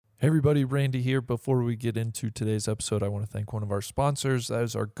Hey everybody, Randy here. Before we get into today's episode, I want to thank one of our sponsors. That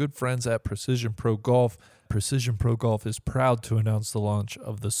is our good friends at Precision Pro Golf. Precision Pro Golf is proud to announce the launch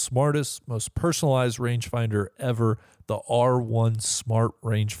of the smartest, most personalized rangefinder ever, the R1 Smart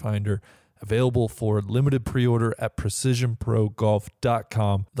Rangefinder, available for limited pre-order at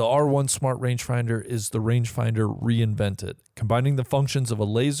precisionprogolf.com. The R1 Smart Rangefinder is the rangefinder reinvented, combining the functions of a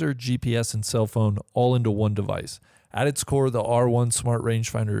laser, GPS, and cell phone all into one device. At its core, the R1 Smart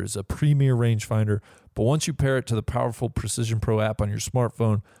Rangefinder is a premier rangefinder, but once you pair it to the powerful Precision Pro app on your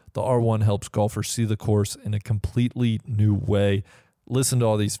smartphone, the R1 helps golfers see the course in a completely new way. Listen to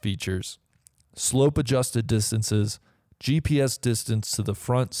all these features: slope-adjusted distances, GPS distance to the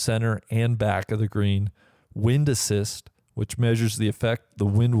front, center, and back of the green, wind assist, which measures the effect the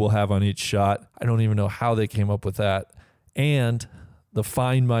wind will have on each shot. I don't even know how they came up with that. And the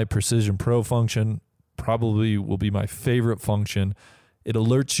Find My Precision Pro function, probably will be my favorite function. It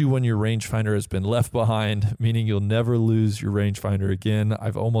alerts you when your rangefinder has been left behind, meaning you'll never lose your rangefinder again.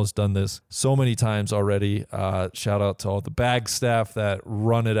 I've almost done this so many times already. Shout out to all the bag staff that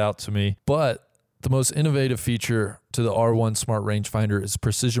run it out to me. But the most innovative feature to the R1 Smart Rangefinder is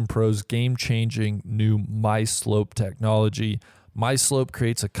Precision Pro's game-changing new MySlope technology. MySlope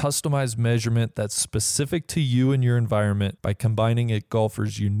creates a customized measurement that's specific to you and your environment by combining a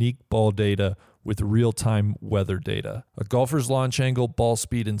golfer's unique ball data with real-time weather data. A golfer's launch angle, ball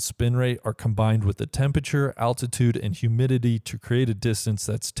speed, and spin rate are combined with the temperature, altitude, and humidity to create a distance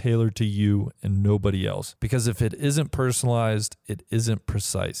that's tailored to you and nobody else. Because if it isn't personalized, it isn't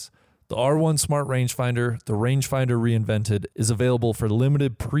precise. The R1 Smart Rangefinder, the rangefinder reinvented, is available for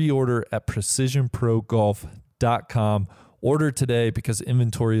limited pre-order at precisionprogolf.com. Order today because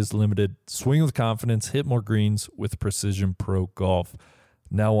inventory is limited. Swing with confidence, hit more greens with Precision Pro Golf.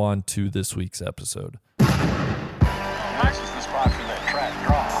 Now on to this week's episode. Nice is the spot for that track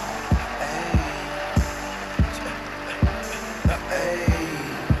draw.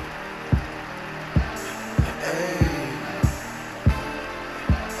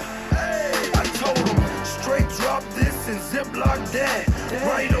 I told him straight drop this and ziplock that.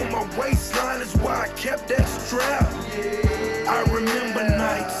 Right on my waistline is why I kept that strap. I remember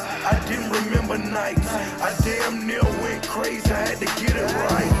nights, I didn't remember nights. I damn near went crazy, I had to get it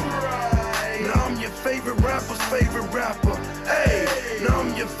right. Now I'm your favorite rapper's favorite rapper. Hey, now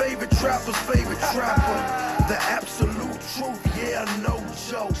I'm your favorite trapper's favorite trapper. The absolute truth, yeah, no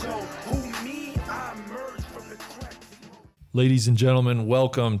joke. Who me? I emerged from the crack. Ladies and gentlemen,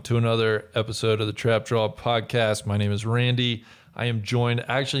 welcome to another episode of the Trap Draw Podcast. My name is Randy. I am joined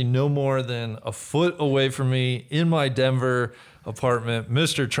actually no more than a foot away from me in my Denver apartment,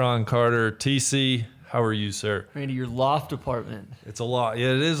 Mr. Tron Carter. TC, how are you, sir? Randy, your loft apartment. It's a lot. Yeah,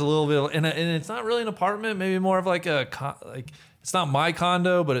 it is a little bit. And it's not really an apartment, maybe more of like it's not my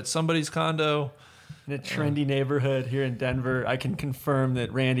condo, but it's somebody's condo. In a trendy neighborhood here in Denver, I can confirm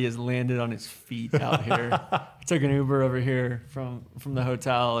that Randy has landed on his feet out here. I took an Uber over here from the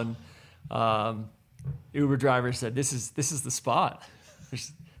hotel, and Uber driver said, "This is the spot.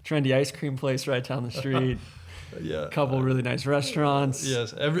 There's a trendy ice cream place right down the street. Yeah, a couple really nice restaurants."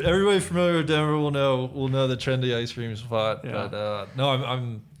 Yes, everybody familiar with Denver will know the trendy ice cream spot. Yeah. But no,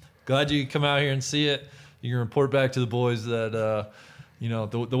 I'm glad you could come out here and see it. You can report back to the boys that the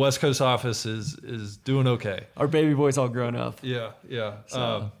West Coast office is doing okay. Our baby boy's all grown up. Yeah.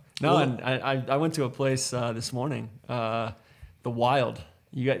 So, and I went to a place this morning, the Wild.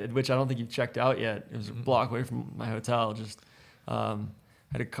 Which I don't think you've checked out yet. It was a block away from my hotel. Just I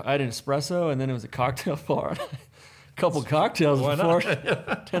had an espresso, and then it was a cocktail bar. A couple cocktails before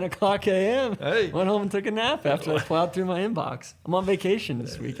 10 o'clock a.m. Hey. Went home and took a nap after I plowed through my inbox. I'm on vacation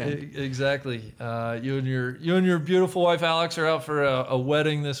this weekend. Exactly. You and your beautiful wife Alex are out for a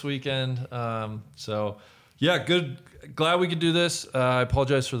wedding this weekend. So yeah, good. Glad we could do this. I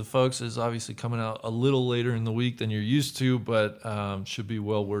apologize for the folks. It's obviously coming out a little later in the week than you're used to, but should be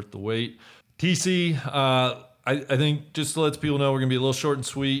well worth the wait. TC, I think just to let people know, we're going to be a little short and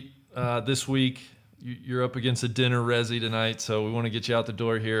sweet this week. You're up against a dinner resi tonight, so we want to get you out the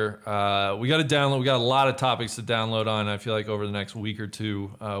door here. We got to download. We got a lot of topics to download on. I feel like over the next week or two,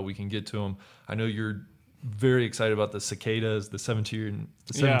 we can get to them. I know you're very excited about the cicadas, the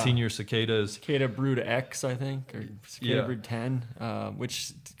 17-year cicadas. Cicada Brood X, I think, or Cicada Brood 10,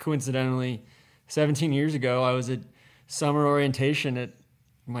 which coincidentally, 17 years ago, I was at summer orientation at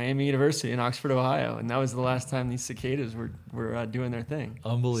Miami University in Oxford, Ohio, and that was the last time these cicadas were doing their thing.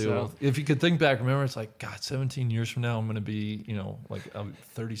 Unbelievable. So, If you could think back, remember, it's like, God, 17 years from now, I'm going to be, like I'm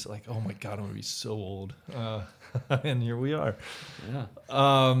 30, like, oh my God, I'm going to be so old. And here we are. yeah.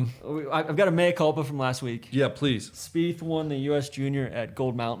 I've got a mea culpa from last week. Yeah, please. Spieth won the U.S. Junior at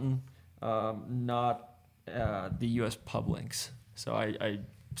Gold Mountain, not the U.S. Pub Links. So I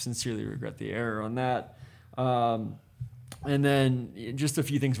sincerely regret the error on that. And then just a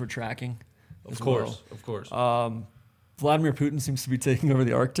few things we're tracking. Of course. Vladimir Putin seems to be taking over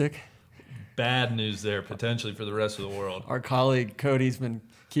the Arctic. Bad news there, potentially, for the rest of the world. Our colleague Cody's been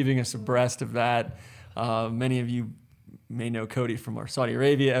keeping us abreast of that. Many of you may know Cody from our Saudi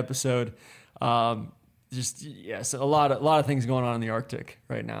Arabia episode. So a lot of things going on in the Arctic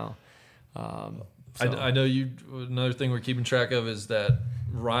right now. I know you. Another thing we're keeping track of is that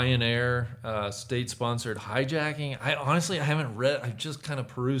Ryanair state-sponsored hijacking. I haven't read. I've just kind of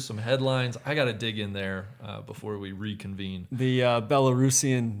perused some headlines. I got to dig in there before we reconvene. The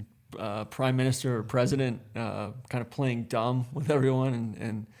Belarusian prime minister or president kind of playing dumb with everyone,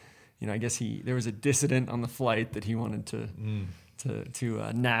 and I guess there was a dissident on the flight that he wanted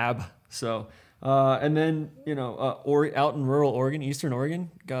to nab. So and then out in rural Oregon, Eastern Oregon,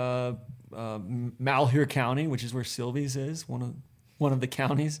 Malheur County, which is where Sylvie's is, one of the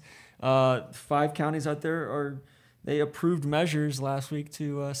counties. 5 counties out there they approved measures last week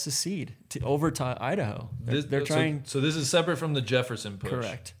to secede over to Idaho. They're trying. So this is separate from the Jefferson push.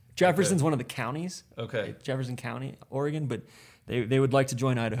 Correct. Jefferson's one of the counties. Okay. Jefferson County, Oregon, but they would like to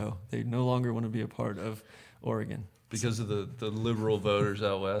join Idaho. They no longer want to be a part of Oregon. Because of the liberal voters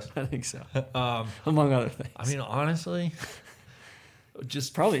out west. I think so. Among other things. I mean, honestly,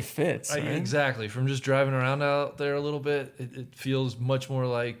 just probably fits. Right? Exactly. From just driving around out there a little bit, it feels much more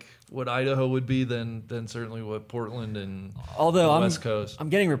like what Idaho would be than certainly what Portland and the West Coast. I'm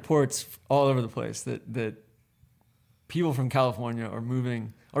getting reports all over the place that people from California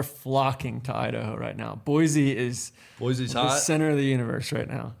are flocking to Idaho right now. Boise's hot. The center of the universe right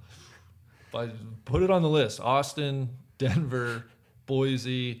now. Put it on the list. Austin, Denver,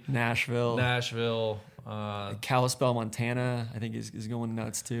 Boise, Nashville. Kalispell, Montana, I think is going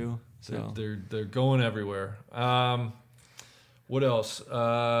nuts too. So they're going everywhere. What else?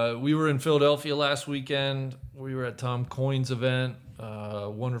 We were in Philadelphia last weekend. We were at Tom Coyne's event.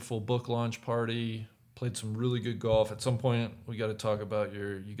 Wonderful book launch party. Played some really good golf. At some point, we got to talk about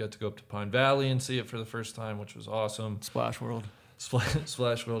you got to go up to Pine Valley and see it for the first time, which was awesome. Splash World.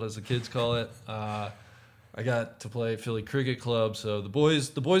 Splash World, as the kids call it. I got to play Philly Cricket Club, so the boys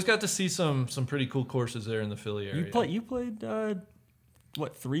got to see some pretty cool courses there in the Philly area. You played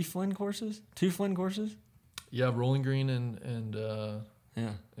 3 Flynn courses? 2 Flynn courses? Yeah, Rolling Green and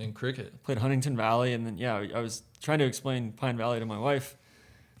cricket. Played Huntington Valley, and then I was trying to explain Pine Valley to my wife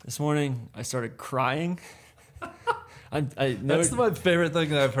this morning. I started crying. That's my favorite thing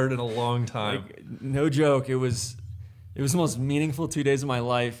that I've heard in a long time. No joke, it was the most meaningful 2 days of my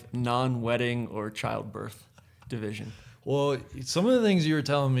life, non-wedding or childbirth division. Well, some of the things you were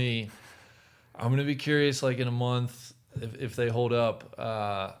telling me, I'm going to be curious, like in a month, if they hold up,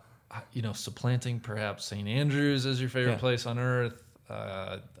 supplanting perhaps St. Andrews as your favorite place on earth.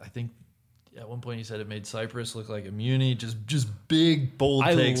 I think at one point you said it made Cypress look like a Muni. Just big, bold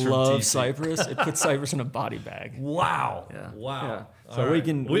takes from TC. I love Cypress. It puts Cypress in a body bag. Wow. Yeah. Wow. Yeah. So we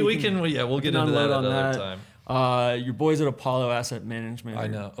can we'll get into that another time. Your boys at Apollo Asset Management. I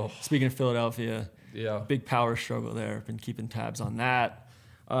know. Oh. Speaking of Philadelphia, big power struggle there. Been keeping tabs on that.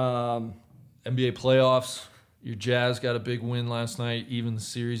 NBA playoffs. Your Jazz got a big win last night. Even the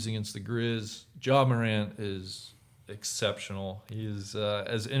series against the Grizz. Ja Morant is exceptional. He is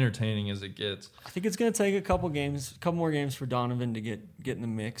as entertaining as it gets. I think it's going to take a couple more games for Donovan to get in the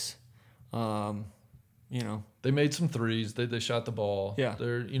mix. They made some threes. They shot the ball. Yeah.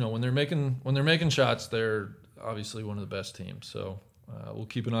 They're when they're making shots, they're obviously one of the best teams. So we'll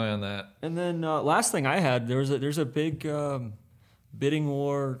keep an eye on that. And then last thing I had, there's a big bidding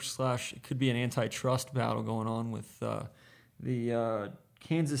war / it could be an antitrust battle going on with the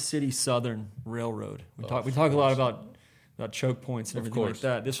Kansas City Southern Railroad. We talk a lot about choke points and everything like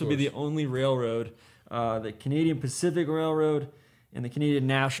that. This would be the only railroad. The Canadian Pacific Railroad and the Canadian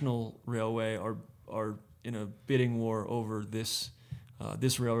National Railway are in a bidding war over this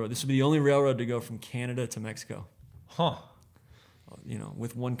railroad. This would be the only railroad to go from Canada to Mexico. Huh.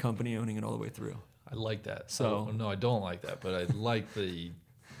 With one company owning it all the way through. I like that. So no, I don't like that, but I like the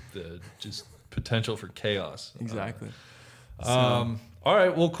just potential for chaos. Exactly. All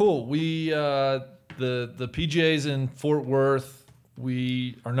right. Well, cool. We the PGA's in Fort Worth.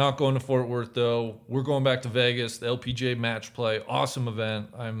 We are not going to Fort Worth, though. We're going back to Vegas, the LPGA match play. Awesome event.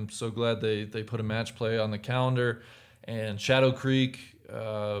 I'm so glad they put a match play on the calendar. And Shadow Creek,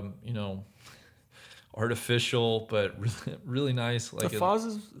 artificial, but really, really nice. Like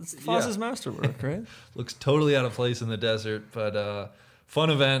Foz's masterwork, right? Looks totally out of place in the desert, but fun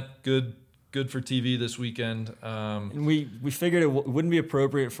event. Good for TV this weekend. And we figured it wouldn't be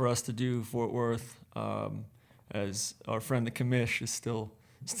appropriate for us to do Fort Worth, as our friend the commish is still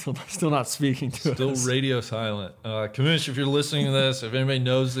not speaking to us. Still radio silent. Commish, if you're listening to this, if anybody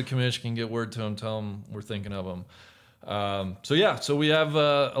knows the commish, can get word to him, tell him we're thinking of him. So we have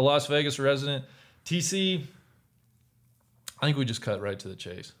a Las Vegas resident. TC, I think we just cut right to the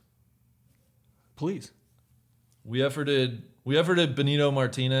chase. Please. We efforted Benito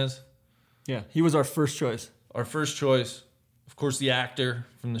Martinez. Yeah, he was our first choice. Our first choice. Of course, the actor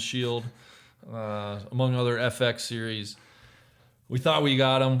from The Shield, among other FX series. We thought we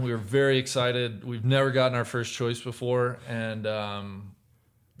got him. We were very excited. We've never gotten our first choice before. And I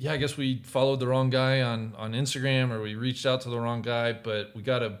guess we followed the wrong guy on Instagram, or we reached out to the wrong guy, but we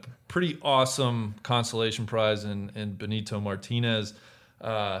got a pretty awesome consolation prize in Benito Martinez.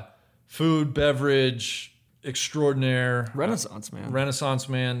 Food, beverage, extraordinaire. Renaissance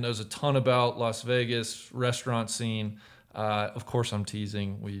man. Knows a ton about Las Vegas restaurant scene. Of course, I'm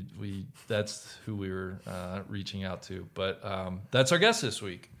teasing. We that's who we were reaching out to. But that's our guest this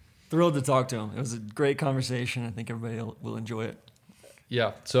week. Thrilled to talk to him. It was a great conversation. I think everybody will enjoy it.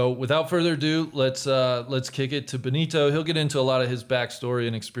 Yeah. So without further ado, let's kick it to Benito. He'll get into a lot of his backstory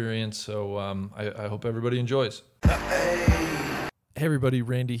and experience. So I hope everybody enjoys. Hey everybody,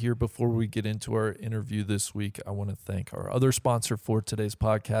 Randy here. Before we get into our interview this week, I want to thank our other sponsor for today's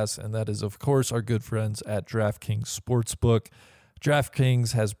podcast, and that is, of course, our good friends at DraftKings Sportsbook.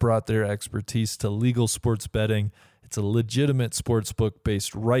 DraftKings has brought their expertise to legal sports betting. It's a legitimate sportsbook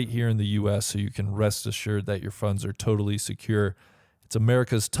based right here in the U.S., so you can rest assured that your funds are totally secure. It's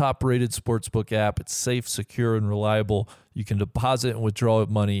America's top-rated sportsbook app. It's safe, secure, and reliable. You can deposit and withdraw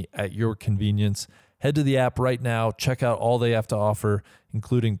money at your convenience. Head to the app right now. Check out all they have to offer,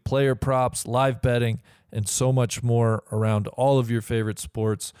 including player props, live betting, and so much more around all of your favorite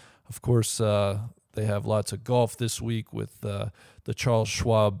sports. Of course, they have lots of golf this week with the Charles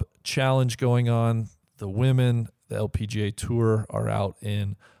Schwab Challenge going on. The women, the LPGA Tour, are out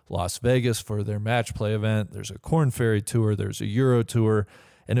in Las Vegas for their match play event. There's a Korn Ferry Tour. There's a Euro Tour.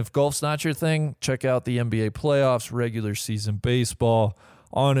 And if golf's not your thing, check out the NBA playoffs, regular season baseball,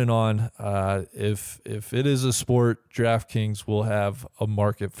 on and on. If it is a sport, DraftKings will have a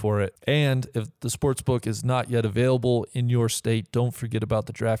market for it. And if the sportsbook is not yet available in your state, don't forget about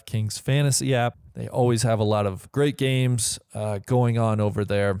the DraftKings Fantasy app. They always have a lot of great games going on over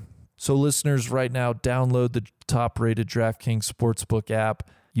there. So listeners, right now, download the top-rated DraftKings Sportsbook app.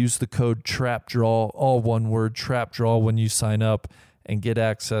 Use the code TRAPDRAW, all one word, TRAPDRAW, when you sign up, and get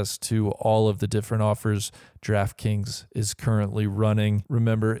access to all of the different offers DraftKings is currently running.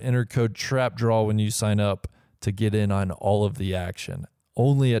 Remember, enter code TRAPDRAW when you sign up to get in on all of the action.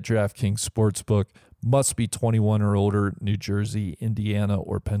 Only at DraftKings Sportsbook. Must be 21 or older. New Jersey, Indiana,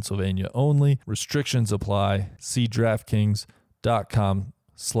 or Pennsylvania only. Restrictions apply. See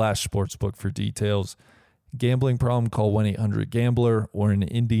DraftKings.com/sportsbook for details. Gambling problem, call 1-800-GAMBLER, or in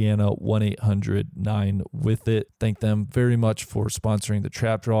Indiana, 1-800-9-WITH-IT. Thank them very much for sponsoring the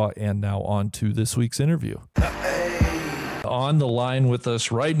Trap Draw, and now on to this week's interview. On the line with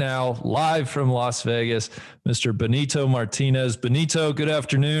us right now, live from Las Vegas, Mr. Benito Martinez. Benito, good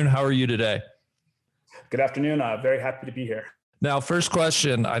afternoon. How are you today? Good afternoon. Very happy to be here. Now, first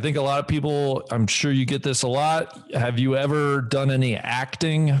question. I think a lot of people, I'm sure you get this a lot. Have you ever done any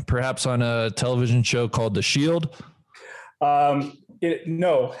acting, perhaps on a television show called The Shield?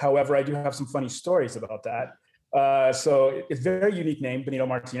 No. However, I do have some funny stories about that. So it's a very unique name, Benito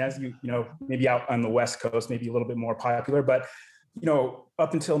Martinez. You know, maybe out on the West Coast, maybe a little bit more popular. But, you know,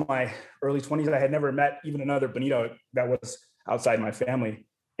 up until my early 20s, I had never met even another Benito that was outside my family.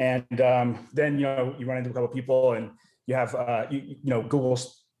 And then, you know, you run into a couple of people and you have, Google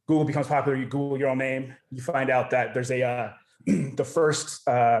becomes popular. You Google your own name. You find out that there's the first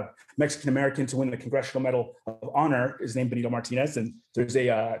Mexican-American to win the Congressional Medal of Honor is named Benito Martinez. And there's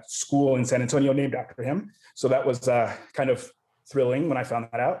a school in San Antonio named after him. So that was kind of thrilling when I found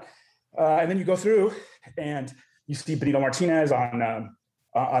that out. And then you go through and you see Benito Martinez on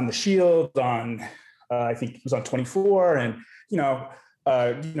The Shield, I think he was on 24, and,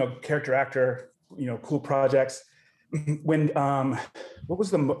 character actor, cool projects. When what was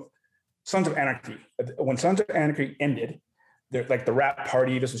the Sons of Anarchy? When Sons of Anarchy ended, the rap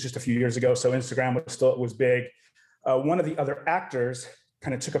party. This was just a few years ago, so Instagram was big. one of the other actors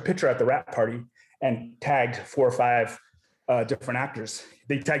kind of took a picture at the wrap party and tagged 4 or 5 different actors.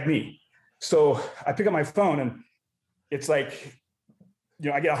 They tagged me. So I pick up my phone and it's like,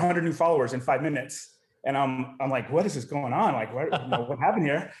 I get 100 new followers in 5 minutes. And I'm like, what is this going on? Like, what happened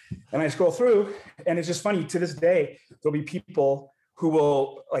here? And I scroll through, and it's just funny. To this day, there'll be people who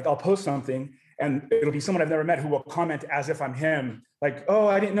will, like, I'll post something, and it'll be someone I've never met who will comment as if I'm him. Like, oh,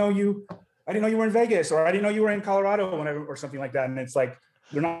 I didn't know you were in Vegas, or I didn't know you were in Colorado, or something like that. And it's like,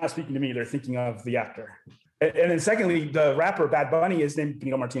 they're not speaking to me; they're thinking of the actor. And then secondly, the rapper Bad Bunny is named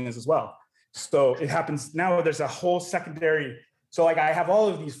Benito Martinez as well. So it happens now. There's a whole secondary. So like, I have all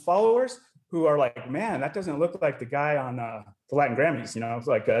of these followers who are like, man, that doesn't look like the guy on the Latin Grammys, It's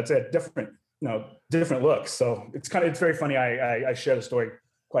like, it's a different, different look. So it's very funny. I share the story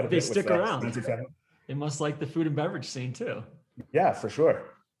quite a bit. They stick around. They must like the food and beverage scene too. Yeah, for sure.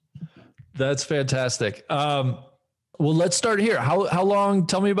 That's fantastic. Well, let's start here. How long,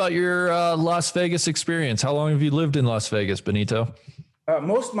 tell me about your Las Vegas experience. How long have you lived in Las Vegas, Benito?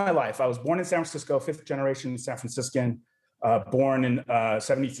 Most of my life. I was born in San Francisco, 5th generation San Franciscan. Born in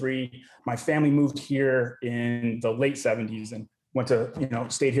 73. My family moved here in the late 70s and went to,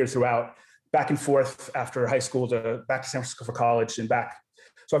 stayed here throughout, back and forth after high school back to San Francisco for college and back.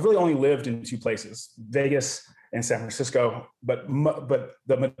 So I've really only lived in 2 places, Vegas and San Francisco, but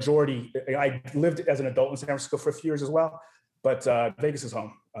the majority, I lived as an adult in San Francisco for a few years as well, but Vegas is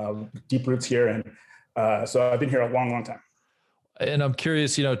home, deep roots here. And so I've been here a long, long time. And I'm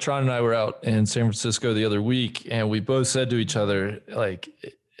curious, Tron and I were out in San Francisco the other week, and we both said to each other, like,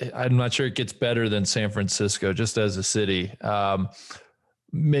 I'm not sure it gets better than San Francisco just as a city.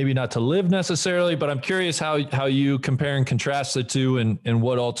 Maybe not to live necessarily, but I'm curious how you compare and contrast the two, and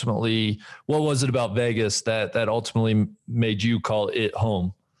what was it about Vegas that ultimately made you call it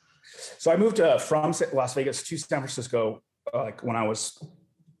home? So I moved from Las Vegas to San Francisco when I was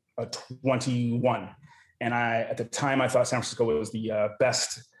 21. And at the time, I thought San Francisco was the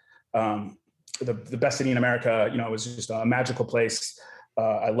best, the best city in America. It was just a magical place.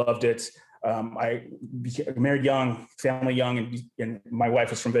 I loved it. I married young, family young, and my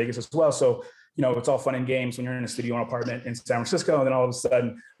wife was from Vegas as well. So, it's all fun and games when you're in a studio and apartment in San Francisco. And then all of a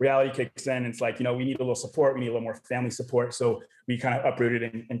sudden, reality kicks in. And it's like, we need a little support. We need a little more family support. So we kind of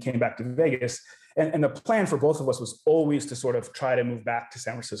uprooted and came back to Vegas. And the plan for both of us was always to sort of try to move back to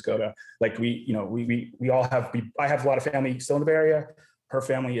San Francisco. I have a lot of family still in the Bay Area. Her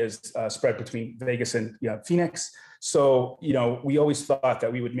family is spread between Vegas and Phoenix. So, we always thought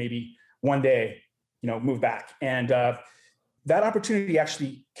that we would maybe one day, move back. And that opportunity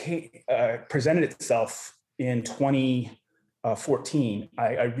actually presented itself in 2014.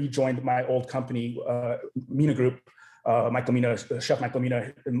 I rejoined my old company, Mina Group. Michael Mina, Chef Michael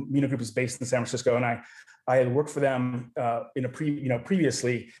Mina. Mina Group is based in San Francisco, and I had worked for them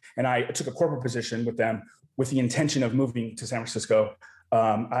previously, and I took a corporate position with them with the intention of moving to San Francisco.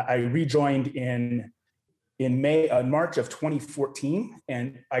 I rejoined in March of 2014,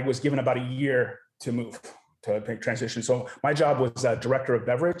 and I was given about a year to move to make transition. So my job was director of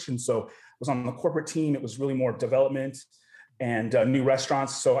beverage, and so I was on the corporate team. It was really more development and new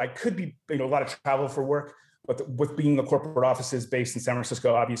restaurants. So I could be a lot of travel for work. But with being the corporate offices based in San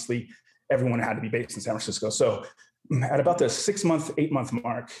Francisco, obviously everyone had to be based in San Francisco. So at about the 8-month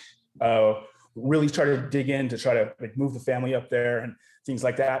mark, really started to dig in to try to move the family up there and things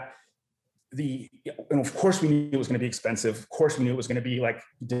like that. And of course we knew it was going to be expensive. Of course we knew it was going to be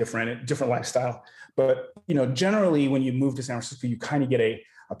different lifestyle. But, generally when you move to San Francisco, you kind of get a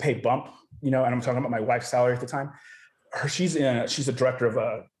pay bump, and I'm talking about my wife's salary at the time. She's a director of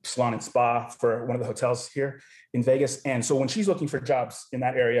a salon and spa for one of the hotels here in Vegas. And so when she's looking for jobs in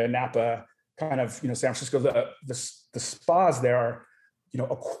that area, Napa, kind of, San Francisco, the spas there are,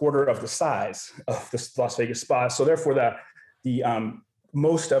 a quarter of the size of the Las Vegas spas. So therefore the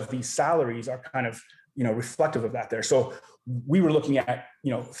most of the salaries are kind of, reflective of that there. So we were looking at,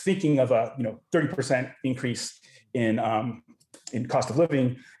 thinking of a, 30% increase in cost of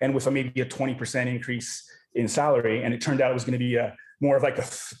living, and with maybe a 20% increase in salary. And it turned out it was going to be more of like a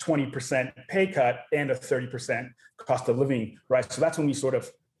 20% pay cut and a 30% cost of living, right? So that's when we sort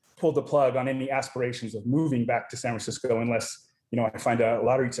of pulled the plug on any aspirations of moving back to San Francisco, unless, I find a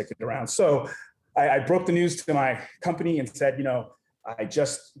lottery ticket around. So I broke the news to my company and said, I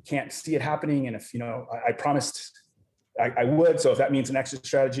just can't see it happening. And if, I promised I would. So if that means an exit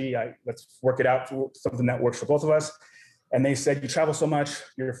strategy, let's work it out for something that works for both of us. And they said, you travel so much,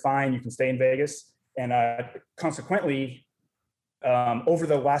 you're fine. You can stay in Vegas. And consequently, over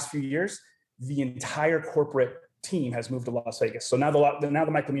the last few years, the entire corporate team has moved to Las Vegas. So now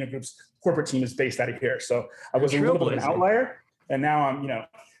the Michael Mina Group's corporate team is based out of here. So I was a little bit of an outlier, and now I'm,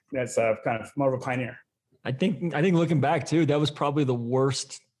 it's kind of more of a pioneer. I think looking back too, that was probably the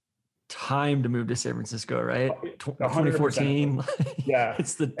worst time to move to San Francisco, right? 2014. Yeah.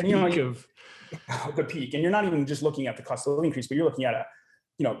 It's the peak of the peak. And you're not even just looking at the cost of living increase, but you're looking at a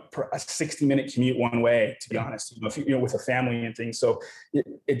 60-minute commute one way, to be honest, if with a family and things. So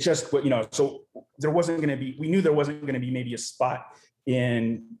it just, so there wasn't going to be, we knew there wasn't going to be maybe a spot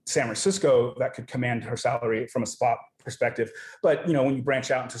in San Francisco that could command her salary from a spot perspective. But, when you branch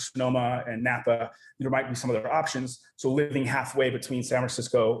out into Sonoma and Napa, there might be some other options. So living halfway between San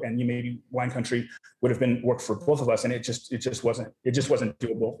Francisco and maybe wine country would have worked for both of us. And it just wasn't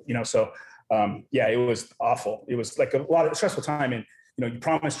doable, So it was awful. It was like a lot of stressful time. And, you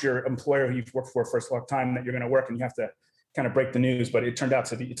promised your employer who you've worked for a long time that you're going to work, and you have to kind of break the news, but it turned out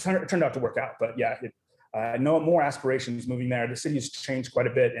to work out. But yeah, no more aspirations moving there. The city has changed quite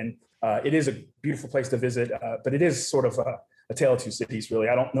a bit, and it is a beautiful place to visit, but it is sort of a tale of two cities, really.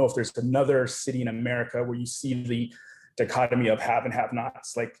 I don't know if there's another city in America where you see the dichotomy of have and have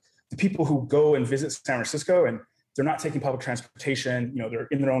nots. Like the people who go and visit San Francisco and they're not taking public transportation, they're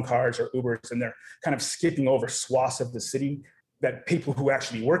in their own cars or Ubers, and they're kind of skipping over swaths of the city that people who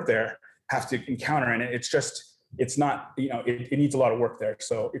actually work there have to encounter. And it's not, it needs a lot of work there.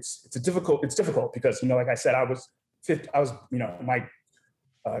 So it's difficult because, like I said, I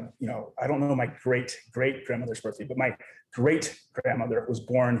don't know my great grandmother's birthday, but my great grandmother was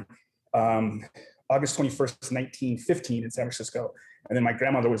born August 21st, 1915 in San Francisco. And then my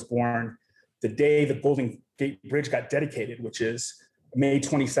grandmother was born the day the Golden Gate Bridge got dedicated, which is May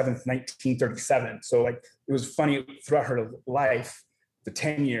 27th, 1937. So it was funny throughout her life, the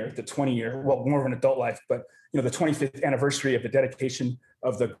 10-year, the 20-year, well, more of an adult life, but the 25th anniversary of the dedication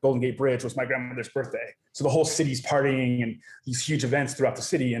of the Golden Gate Bridge was my grandmother's birthday. So the whole city's partying and these huge events throughout the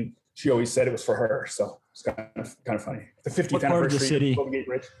city. And she always said it was for her. So it's kind of funny. The 50th anniversary of the Golden Gate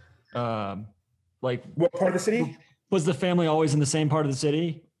Bridge. What part of the city? Was the family always in the same part of the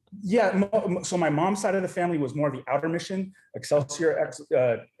city? Yeah, so my mom's side of the family was more of the outer Mission, Excelsior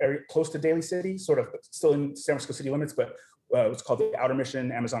area, close to Daly City, sort of still in San Francisco city limits, but it's called the outer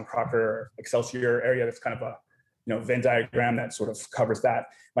Mission, Amazon Crocker, Excelsior area. That's kind of a Venn diagram that sort of covers that.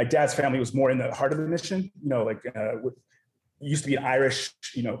 My dad's family was more in the heart of the Mission, it used to be an Irish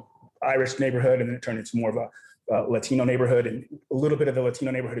neighborhood, and then it turned into more of a Latino neighborhood, and a little bit of the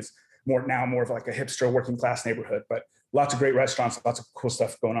Latino neighborhood is more of like a hipster working class neighborhood, but lots of great restaurants, lots of cool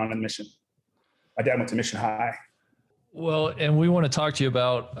stuff going on in Mission. My dad went to Mission High. Well, and we want to talk to you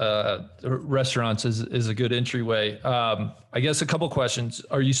about restaurants is a good entryway. I guess a couple questions.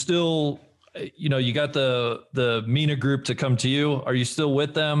 Are you still, you got the Mina Group to come to you. Are you still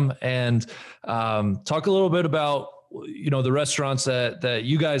with them? And talk a little bit about, the restaurants that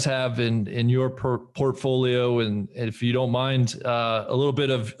you guys have in your portfolio. And if you don't mind, a little bit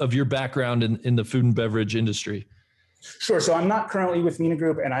of your background in the food and beverage industry. Sure. So I'm not currently with Mina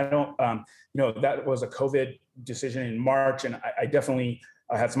Group, and I don't, that was a COVID decision in March, and I definitely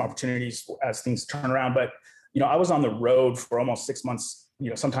had some opportunities as things turn around. But, I was on the road for almost 6 months,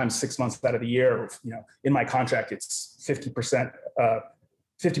 sometimes 6 months out of the year. In my contract, it's 50%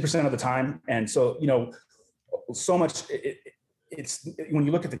 of the time. And so, so much, it's when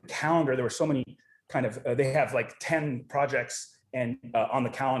you look at the calendar, there were so many they have like 10 projects and on the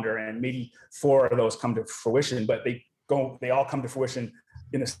calendar, and maybe 4 of those come to fruition, but they all come to fruition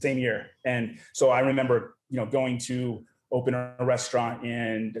in the same year. And so I remember, going to open a restaurant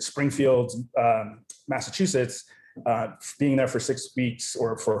in Springfield, Massachusetts, being there for 6 weeks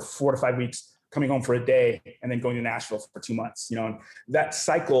or for 4 to 5 weeks, coming home for a day, and then going to Nashville for 2 months, and that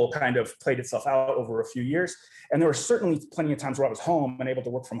cycle kind of played itself out over a few years. And there were certainly plenty of times where I was home and able to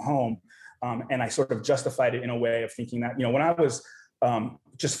work from home. And I sort of justified it in a way of thinking that, when I was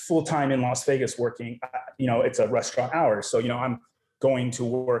just full-time in Las Vegas working, it's a restaurant hours. So, I'm going to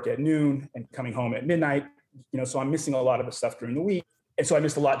work at noon and coming home at midnight, so I'm missing a lot of the stuff during the week. And so I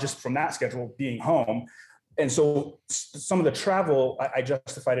missed a lot just from that schedule being home. And so some of the travel, I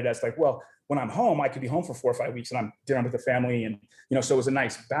justified it as like, well, when I'm home, I could be home for 4 or 5 weeks and I'm dinner with the family. And, so it was a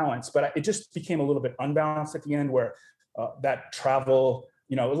nice balance, but it just became a little bit unbalanced at the end where that travel,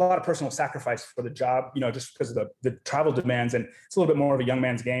 a lot of personal sacrifice for the job, just because of the travel demands, and it's a little bit more of a young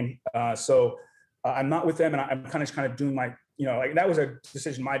man's game. So I'm not with them, and I'm kind of doing my, that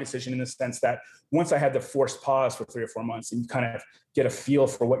was my decision in the sense that once I had the forced pause for 3 or 4 months and you kind of get a feel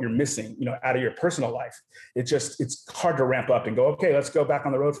for what you're missing, out of your personal life, it's hard to ramp up and go, okay, let's go back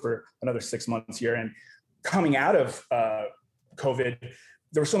on the road for another 6 months here. And coming out of COVID,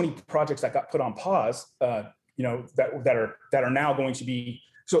 there were so many projects that got put on pause, that are now going to be.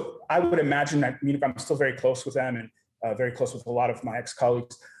 So I would imagine that, I'm still very close with them and very close with a lot of my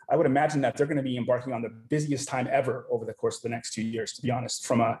ex-colleagues. I would imagine that they're going to be embarking on the busiest time ever over the course of the next 2 years, to be honest,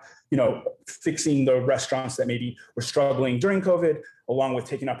 from fixing the restaurants that maybe were struggling during COVID, along with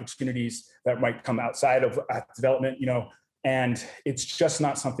taking opportunities that might come outside of development, and it's just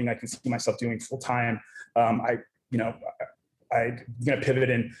not something I can see myself doing full time. I'm going to pivot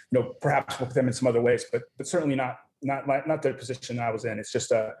and, perhaps work with them in some other ways, but certainly not the position I was in. It's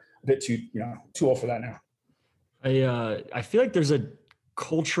just a bit too old for that now. I feel like there's a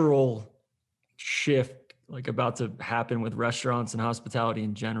cultural shift about to happen with restaurants and hospitality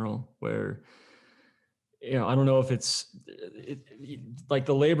in general, where, I don't know if it's like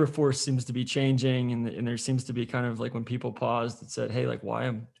the labor force seems to be changing, and there seems to be kind of when people paused and said, hey,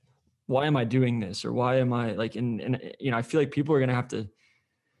 why am I doing this? Or why am I I feel like people are going to have to,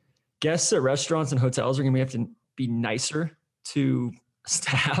 guests at restaurants and hotels are going to have to be nicer to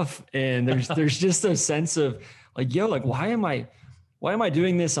staff. And there's just a sense of why am I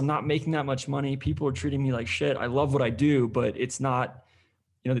doing this? I'm not making that much money. People are treating me like shit. I love what I do, but it's not,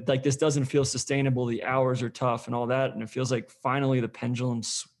 this doesn't feel sustainable. The hours are tough and all that. And it feels like finally the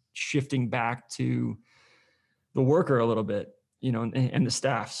pendulum's shifting back to the worker a little bit, and the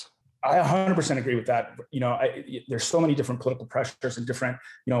staffs. I 100% agree with that. There's so many different political pressures and different,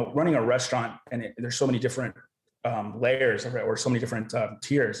 running a restaurant, and there's so many different layers or so many different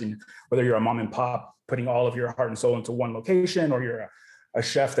tiers. And whether you're a mom and pop putting all of your heart and soul into one location, or you're a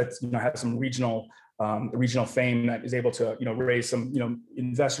chef that's has some regional fame that is able to raise some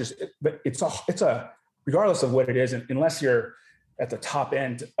investors. But it's a regardless of what it is, unless you're at the top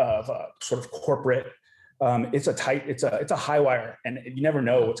end of a sort of corporate, it's a high wire, and you never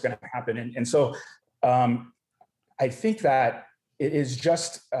know what's going to happen. And so I think that it is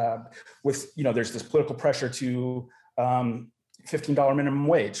just with there's this political pressure to $15 minimum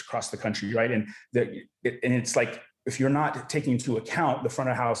wage across the country, right? And it's like, if you're not taking into account the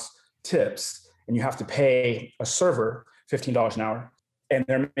front of house tips, and you have to pay a server $15 an hour, and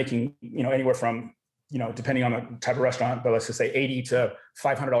they're making anywhere from depending on the type of restaurant, but let's just say $80 to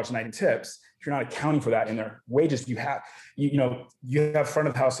 $500 a night in tips. If you're not accounting for that in their wages, you have front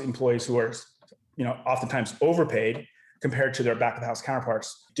of the house employees who are oftentimes overpaid compared to their back of the house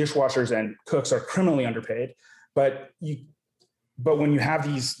counterparts. Dishwashers and cooks are criminally underpaid, but when you have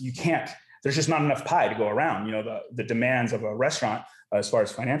these, there's just not enough pie to go around, the demands of a restaurant as far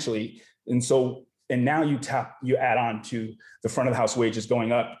as financially. And now you add on to the front of the house wages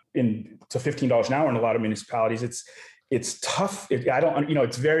going up to $15 an hour in a lot of municipalities. It's tough. It's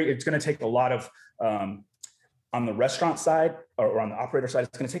going to take a lot of, on the restaurant side or on the operator side,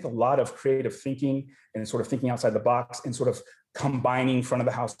 it's going to take a lot of creative thinking and sort of thinking outside the box and sort of combining front of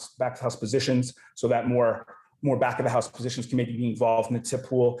the house, back of the house positions, so that more back of the house positions can maybe be involved in the tip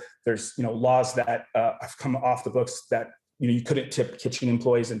pool. There's laws that have come off the books that you couldn't tip kitchen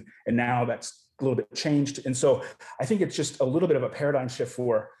employees, and now that's a little bit changed. And so I think it's just a little bit of a paradigm shift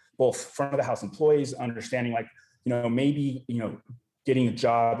for both front of the house employees, understanding maybe getting a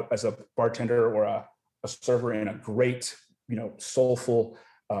job as a bartender or a server in a great soulful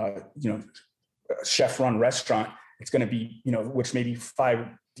chef run restaurant. It's going to be which maybe 5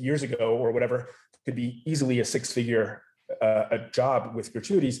 years ago or whatever could be easily a six-figure a job with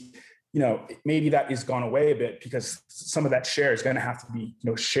gratuities. Maybe that is gone away a bit, because some of that share is going to have to be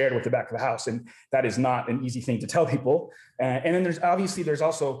shared with the back of the house, and that is not an easy thing to tell people. And then there's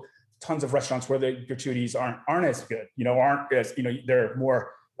also tons of restaurants where the gratuities aren't as good, aren't as they're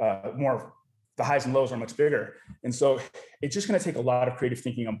more the highs and lows are much bigger. And so it's just going to take a lot of creative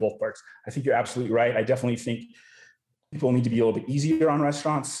thinking on both parts. I think you're absolutely right. I definitely think people need to be a little bit easier on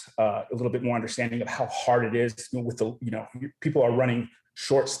restaurants, a little bit more understanding of how hard it is with people are running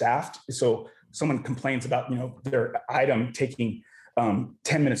short staffed. So someone complains about, their item taking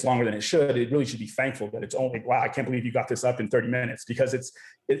 10 minutes longer than it should. It really should be thankful that it's only, wow, I can't believe you got this up in 30 minutes, because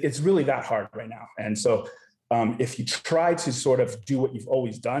it's really that hard right now. And so if you try to sort of do what you've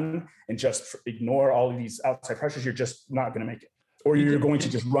always done and just ignore all of these outside pressures, you're just not going to make it. Or you're going to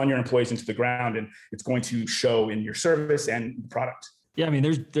just run your employees into the ground, and it's going to show in your service and the product. Yeah, I mean,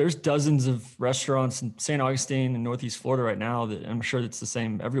 there's dozens of restaurants in St. Augustine and Northeast Florida right now that I'm sure it's the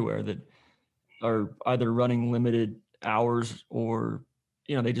same everywhere, that are either running limited hours, or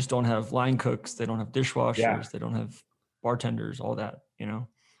they just don't have line cooks, they don't have dishwashers, They don't have bartenders, all that.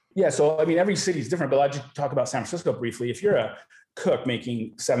 Yeah, so I mean, every city is different, but I'll just talk about San Francisco briefly. If you're a cook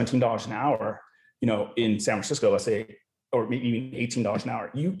making $17 an hour, in San Francisco, let's say, or maybe even $18 an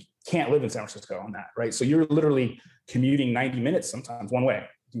hour, you can't live in San Francisco on that, right? So you're literally commuting 90 minutes sometimes one way.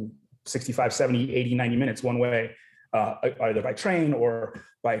 65, 70, 80, 90 minutes one way, either by train or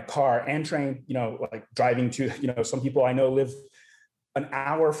by car and train, like driving to, some people I know live an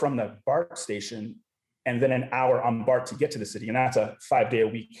hour from the BART station and then an hour on BART to get to the city. And that's a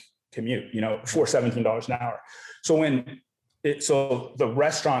 5-day-a-week commute, for $17 an hour. So the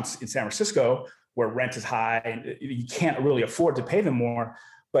restaurants in San Francisco where rent is high and you can't really afford to pay them more.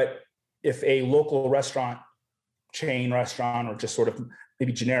 But if a local chain restaurant, or just sort of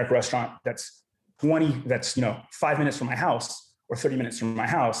maybe generic restaurant that's 5 minutes from my house or 30 minutes from my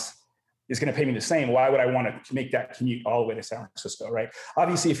house is going to pay me the same, why would I want to make that commute all the way to San Francisco, right?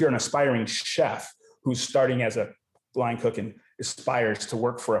 Obviously, if you're an aspiring chef who's starting as a line cook and aspires to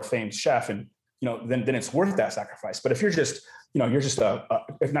work for a famed chef, and then it's worth that sacrifice. But if you're just,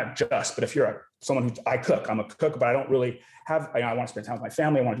 if not just, but if you're someone I'm a cook, but I don't really have, I want to spend time with my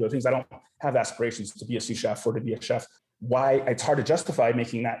family, I want to do other things, I don't have aspirations to be a sous chef or to be a chef. Why? It's hard to justify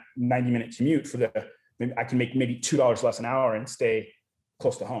making that 90-minute commute maybe I can make maybe $2 less an hour and stay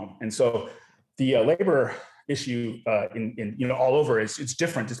close to home. And so the labor issue in all over it's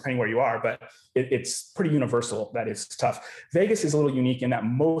different depending where you are, but it's pretty universal that it's tough. Vegas is a little unique in that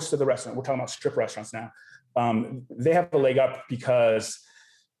most of the restaurants, we're talking about strip restaurants now, they have a leg up because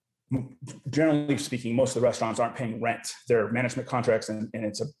generally speaking, most of the restaurants aren't paying rent. They're management contracts, and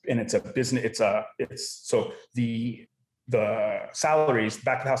it's a business. So the salaries,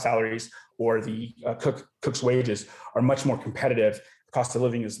 back of the house salaries, or the cook's wages are much more competitive. The cost of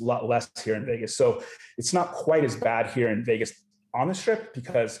living is a lot less here in Vegas. So it's not quite as bad here in Vegas on the Strip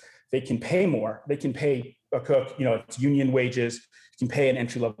because they can pay more. They can pay a cook, it's union wages. You can pay an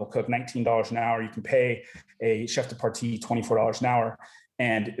entry-level cook $19 an hour. You can pay a chef de partie $24 an hour,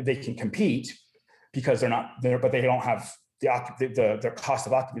 and they can compete because they're not there, but they don't have their cost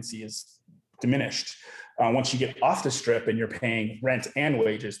of occupancy is diminished. Once you get off the Strip and you're paying rent and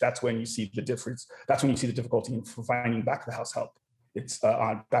wages, that's when you see the difference. That's when you see the difficulty in finding back of the house help. It's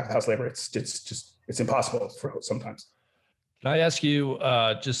on back of the house labor. It's impossible for sometimes. Can I ask you,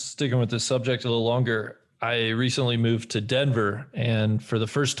 just sticking with this subject a little longer? I recently moved to Denver, and for the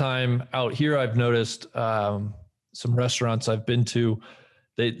first time out here, I've noticed some restaurants I've been to,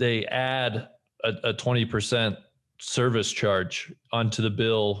 they add a 20% service charge onto the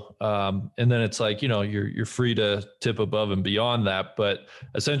bill. And then it's like, you're free to tip above and beyond that, but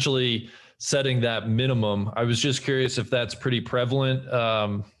essentially setting that minimum. I was just curious if that's pretty prevalent,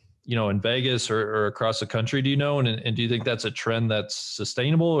 in Vegas or across the country, do you know? And do you think that's a trend that's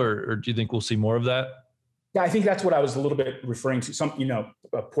sustainable, or do you think we'll see more of that? Yeah, I think that's what I was a little bit referring to.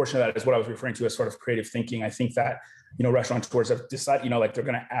 A portion of that is what I was referring to as sort of creative thinking. I think that, restaurateurs have decided, they're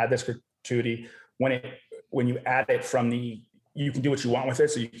going to add this gratuity when you add it you can do what you want with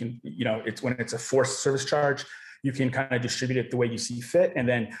it. So you can, it's when it's a forced service charge, you can kind of distribute it the way you see fit. And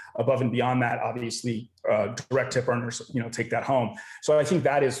then above and beyond that, obviously, direct tip earners, take that home. So I think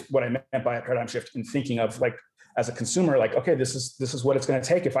that is what I meant by a paradigm shift in thinking of, like, as a consumer, like, okay, this is what it's going to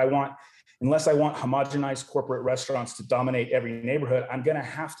take. Unless I want homogenized corporate restaurants to dominate every neighborhood, I'm going to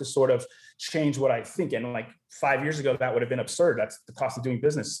have to sort of change what I think. And like 5 years ago, that would have been absurd. That's the cost of doing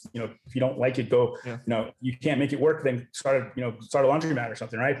business. If you don't like it, you can't make it work, then start a laundromat or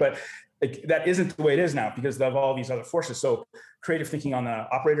something, right? But that isn't the way it is now because of all these other forces. So creative thinking on the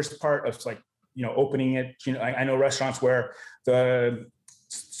operator's part of opening it. I know restaurants where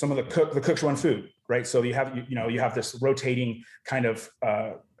some of the cooks run food, right? So you have this rotating kind of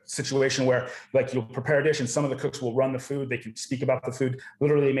situation where, like, you'll prepare a dish and some of the cooks will run the food. They can speak about the food.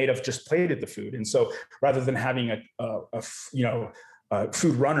 Literally, they may have just plated the food. And so rather than having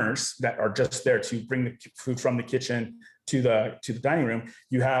food runners that are just there to bring the food from the kitchen to the dining room,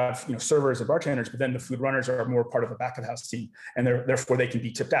 you have servers and bartenders, but then the food runners are more part of the back of the house team, and therefore they can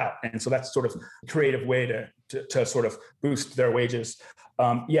be tipped out. And so that's sort of a creative way to sort of boost their wages.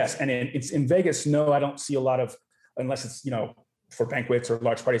 Yes, and it's in Vegas. No, I don't see a lot of, unless it's for banquets or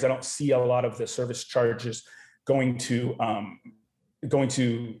large parties, I don't see a lot of the service charges going to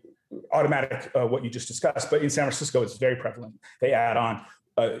automatic, what you just discussed. But in San Francisco, it's very prevalent. They add on.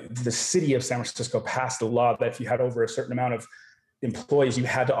 The city of San Francisco passed a law that if you had over a certain amount of employees, you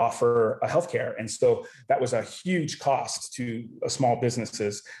had to offer a healthcare. And so that was a huge cost to small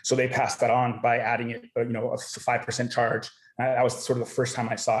businesses. So they passed that on by adding it, a 5% charge. That was sort of the first time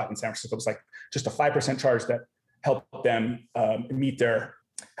I saw it in San Francisco. It was like just a 5% charge that helped them meet their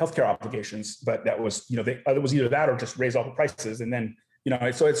healthcare obligations. But that was, it was either that or just raise all the prices. And then,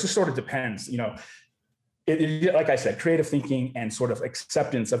 so it just sort of depends, like I said, creative thinking and sort of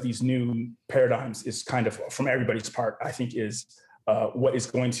acceptance of these new paradigms is kind of, from everybody's part, I think is what is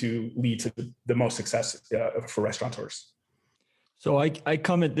going to lead to the most success for restaurateurs. So I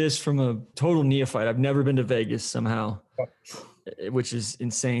come at this from a total neophyte. I've never been to Vegas somehow, which is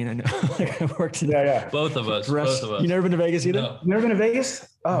insane. I know. Like, I worked in Both of us. You never been to Vegas either? No. You never been to Vegas?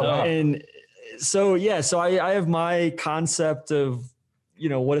 Oh, No. wow. And so, I have my concept of,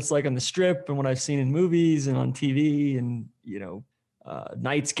 what it's like on the strip and what I've seen in movies and on TV and,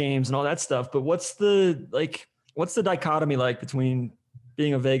 nights games and all that stuff. But what's the dichotomy like between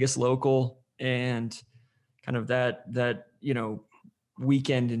being a Vegas local and kind of that,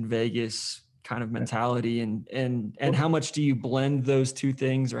 weekend in Vegas kind of mentality and how much do you blend those two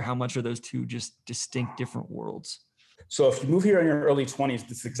things, or how much are those two just distinct different worlds? So if you move here in your early 20s,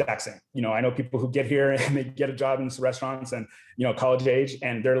 it's the exact same. I know people who get here and they get a job in restaurants and, college age,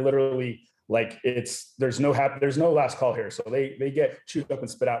 and they're literally like, there's no last call here. So they get chewed up and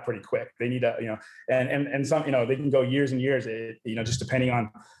spit out pretty quick. They need and some, they can go years and years, just depending on,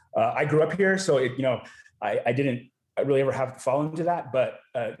 I grew up here. So I didn't really ever have to fall into that, but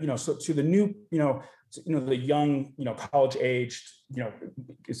so to the new, the young, college aged,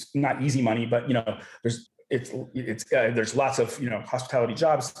 it's not easy money, but there's lots of, hospitality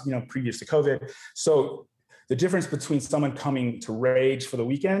jobs, previous to COVID. So the difference between someone coming to Rage for the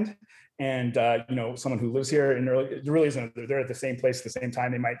weekend and, someone who lives here and there really isn't, they're at the same place at the same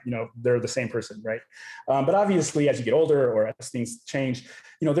time. They might, they're the same person. Right. But obviously as you get older or as things change,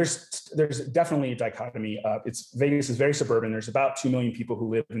 there's definitely a dichotomy. Vegas is very suburban. There's about 2 million people who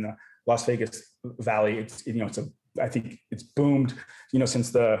live in the Las Vegas Valley. I think it's boomed,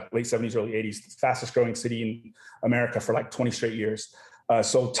 since the late 70s, early 80s, the fastest growing city in America for like 20 straight years.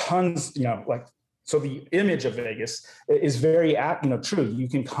 So tons, so the image of Vegas is very, true. You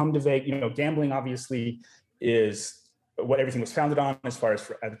can come to Vegas, gambling obviously is what everything was founded on as far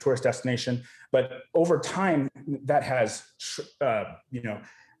as a tourist destination. But over time that has,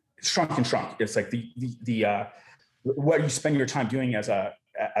 shrunk and shrunk. It's like the what you spend your time doing as a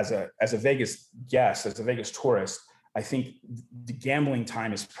Vegas guest, as a Vegas tourist, I think the gambling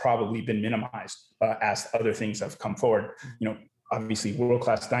time has probably been minimized as other things have come forward. Obviously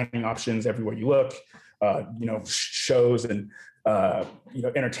world-class dining options everywhere you look, shows and,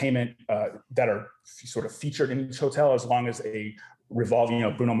 entertainment that are sort of featured in each hotel, as long as a revolving,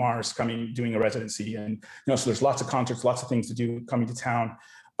 Bruno Mars doing a residency. And, so there's lots of concerts, lots of things to do coming to town.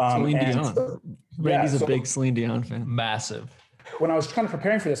 Celine Dion. Randy's a big Celine Dion fan. Massive. When I was kind of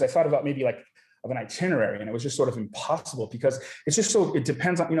preparing for this, I thought about maybe of an itinerary, and it was just sort of impossible because it's just it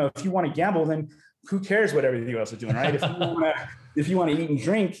depends on, if you want to gamble, then who cares what everybody else is doing, right? If you want to eat and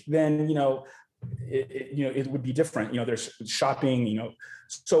drink, then, it would be different. There's shopping,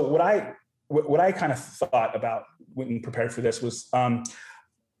 so what I kind of thought about when prepared for this was a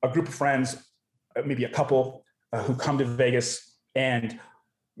group of friends, maybe a couple who come to Vegas, and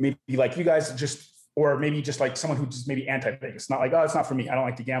maybe like you guys or maybe just like someone who just maybe anti-Vegas, not like, oh, it's not for me. I don't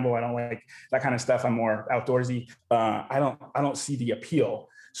like to gamble. I don't like that kind of stuff. I'm more outdoorsy. I don't see the appeal.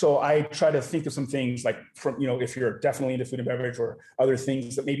 So I try to think of some things like from, if you're definitely into food and beverage or other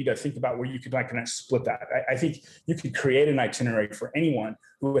things that maybe to think about where you could kind of split that. I think you could create an itinerary for anyone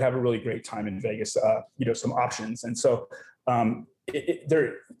who would have a really great time in Vegas, some options. And so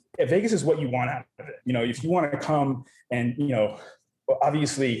Vegas is what you want out of it. If you want to come and,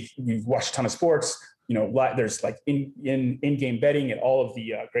 obviously you've watched a ton of sports, there's like in-game betting and all of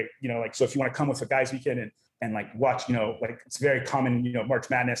the great, so if you want to come with a guys weekend and like watch, it's very common, March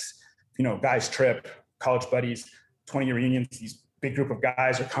Madness, guys trip, college buddies, 20-year reunions, these big group of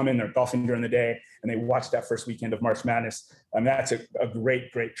guys are coming, they're golfing during the day and they watch that first weekend of March Madness. And that's a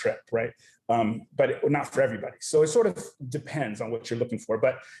great, great trip. Right. But not for everybody. So it sort of depends on what you're looking for,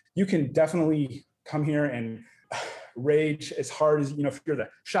 but you can definitely come here and rage as hard as, if you're the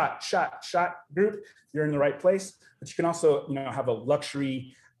shot group, you're in the right place. But you can also, have a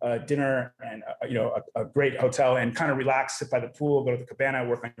luxury dinner and, a great hotel and kind of relax, sit by the pool, go to the cabana,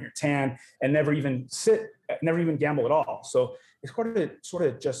 work on your tan, and never even gamble at all. So it sort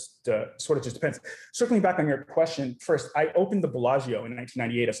of just depends. Circling back on your question, first, I opened the Bellagio in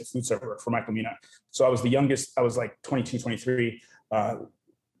 1998 as a food server for Michael Mina. So I was the youngest. I was like 22, 23.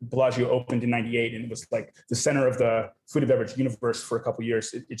 Bellagio opened in 98, and it was like the center of the food and beverage universe for a couple of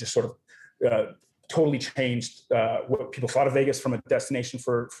years. It just sort of totally changed what people thought of Vegas from a destination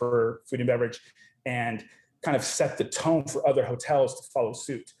for food and beverage, and kind of set the tone for other hotels to follow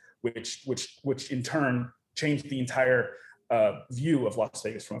suit, which in turn changed the entire view of Las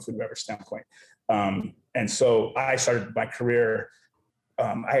Vegas from a food and beverage standpoint. And so I started my career.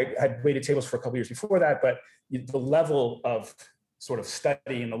 I had waited tables for a couple of years before that, but the level of sort of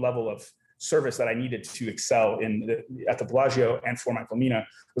study and the level of service that I needed to excel at the Bellagio and for Michael Mina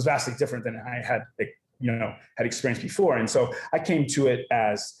was vastly different than I had had experienced before. And so I came to it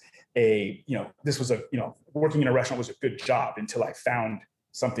as this was working in a restaurant was a good job until I found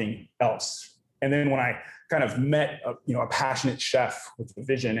something else. And then when I kind of met a passionate chef with a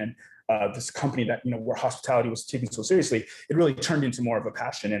vision and this company that, where hospitality was taken so seriously, it really turned into more of a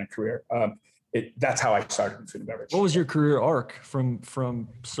passion and a career. That's how I started in food and beverage. What was your career arc from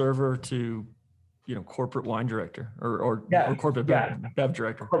server to, corporate wine director or corporate bev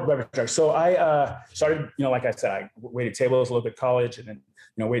director? Corporate beverage director. So I started, like I said, I waited tables a little bit in college, and then,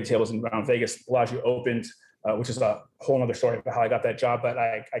 waited tables around Vegas. Bellagio opened, which is a whole nother story about how I got that job. But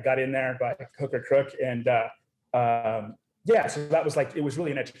I got in there by hook or crook. And so that was like, it was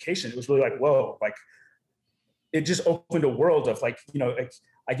really an education. It was really like, whoa, like it just opened a world of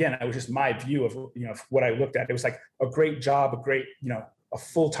again, it was just my view of, what I looked at. It was like a great job, a great, a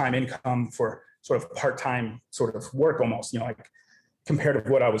full-time income for sort of part-time sort of work almost, like compared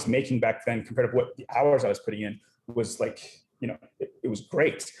to what I was making back then, compared to what the hours I was putting in was like, it was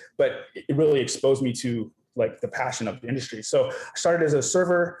great, but it really exposed me to like the passion of the industry. So I started as a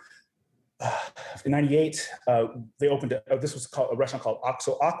server in 98. They opened, this was called a restaurant called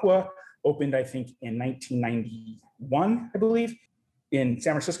Aqua, opened, I think in 1991, I believe, in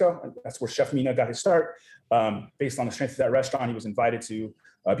San Francisco. That's where Chef Mina got his start. Based on the strength of that restaurant, he was invited to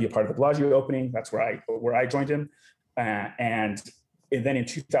be a part of the Bellagio opening. That's where I joined him. And then in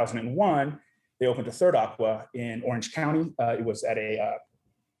 2001, they opened a third Aqua in Orange County. It was at a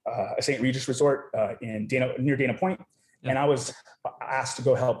St. Regis resort near Dana Point. Yeah. And I was asked to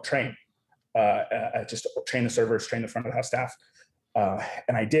go help train, just train the servers, train the front of the house staff.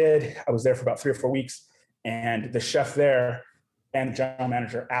 And I did. I was there for about 3 or 4 weeks. And the chef there and the general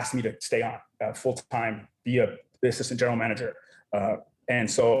manager asked me to stay on full-time, be the assistant general manager. And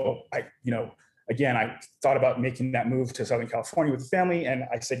so I thought about making that move to Southern California with the family, and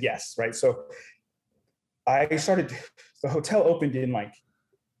I said yes, right? So I started, the hotel opened in like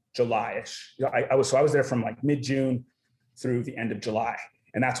July-ish. I was there from like mid-June through the end of July.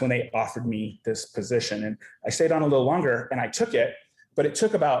 And that's when they offered me this position. And I stayed on a little longer and I took it, but it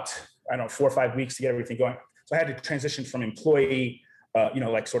took about, 4 or 5 weeks to get everything going. So I had to transition from employee,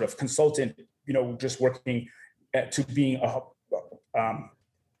 like sort of consultant, just working to being an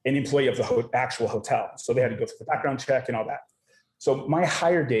employee of the actual hotel. So they had to go through the background check and all that. So my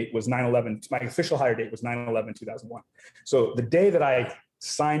hire date was 9/11. My official hire date was 9/11/2001. So the day that I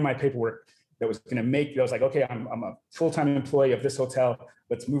signed my paperwork that was going to make, I was like, okay, I'm a full-time employee of this hotel.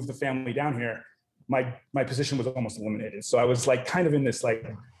 Let's move the family down here. My position was almost eliminated. So I was like kind of in this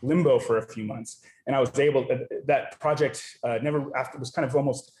like limbo for a few months. And I was able, that project was kind of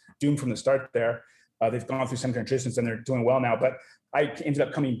almost doomed from the start there. They've gone through some transitions and they're doing well now. But I ended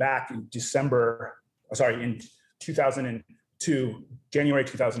up coming back in in 2002, January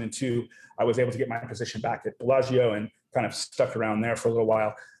 2002, I was able to get my position back at Bellagio and kind of stuck around there for a little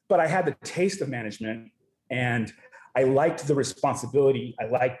while. But I had the taste of management and I liked the responsibility. I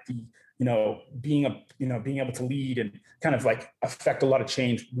liked the, being able to lead and kind of like affect a lot of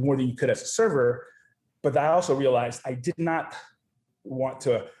change more than you could as a server. But I also realized I didn't want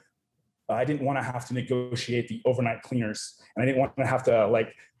to have to negotiate the overnight cleaners, and I didn't want to have to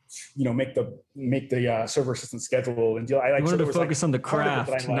make the server assistant schedule and deal. I wanted to focus on the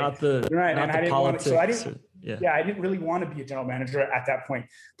craft, not the politics. I didn't really want to be a general manager at that point,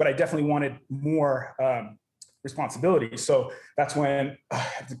 but I definitely wanted more responsibility. So that's when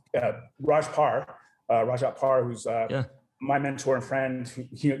Rajat Par, who's my mentor and friend,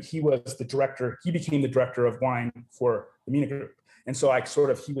 he was the director. He became the director of wine for the Mina Group. And so I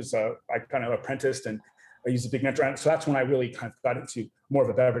kind of apprenticed and I used a big mentor. So that's when I really kind of got into more of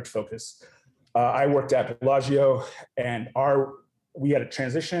a beverage focus. I worked at Bellagio and we had a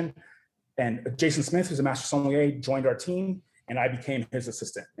transition, and Jason Smith, who's a master sommelier, joined our team and I became his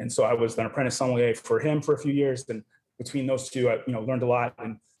assistant. And so I was an apprentice sommelier for him for a few years. And between those two, I learned a lot,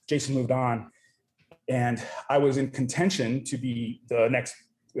 and Jason moved on. And I was in contention to be the next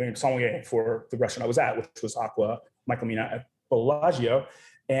sommelier for the restaurant I was at, which was Aqua Michael Mina at Bellagio.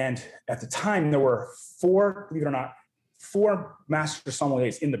 And at the time there were 4, believe it or not, 4 master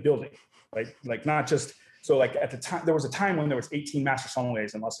sommeliers in the building. Like not just, so like at the time, there was a time when there was 18 master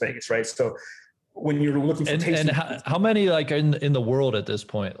sommeliers in Las Vegas, right? So when you're looking for tasting, and how many like in the world at this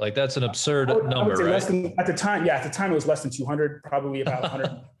point? Like that's an absurd number, right? At the time it was less than 200, probably about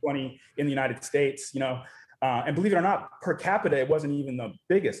 120 in the United States, and believe it or not, per capita, it wasn't even the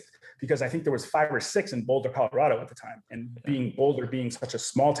biggest, because I think there was 5 or 6 in Boulder, Colorado at the time. And Boulder being such a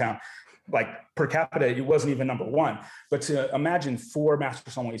small town, like per capita, it wasn't even number 1. But to imagine 4 master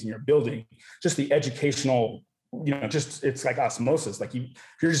sommeliers in your building, just the educational, it's like osmosis. Like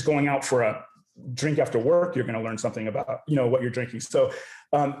you're just going out for a drink after work, you're going to learn something about, what you're drinking. So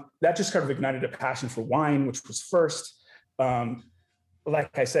that just kind of ignited a passion for wine, which was first.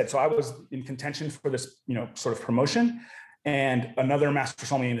 Like I said, so I was in contention for this, sort of promotion, and another master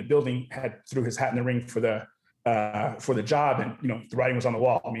sommelier in the building threw his hat in the ring for the job, and the writing was on the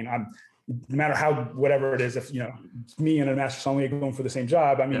wall. I mean, no matter whatever it is, if me and a master sommelier going for the same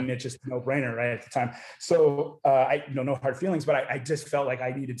job, I mean, it's just no brainer, right, at the time. So I no hard feelings, but I just felt like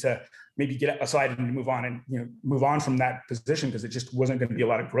I needed to maybe get aside and move on, and move on from that position, because it just wasn't going to be a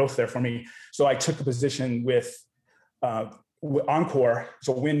lot of growth there for me. So I took a position with Encore.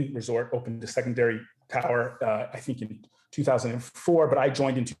 So Wynn Resort opened a secondary tower, I think in 2004, but I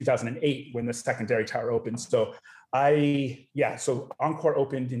joined in 2008 when the secondary tower opened. So so Encore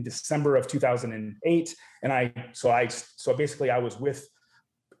opened in December of 2008. And basically I was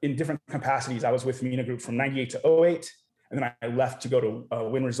in different capacities. I was with MENA Group from 98 to 08. And then I left to go to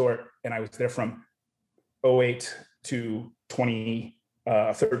Wynn Resort, and I was there from 08 to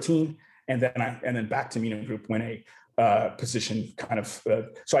 2013. And then back to MENA Group when a position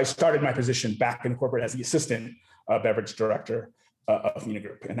so I started my position back in corporate as the assistant beverage director of MENA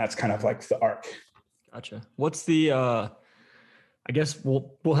Group. And that's kind of like the arc. Gotcha. What's the, I guess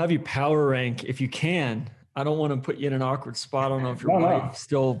we'll have you power rank if you can. I don't want to put you in an awkward spot. I don't know if your wife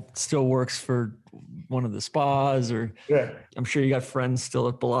still works for one of the spas, or I'm sure you got friends still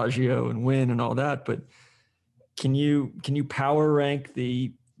at Bellagio and Wynn and all that, but can you power rank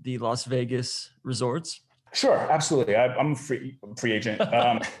the Las Vegas resorts? Sure, absolutely. I'm a free agent.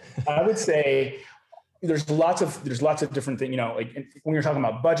 I would say there's lots of different things, like when you're talking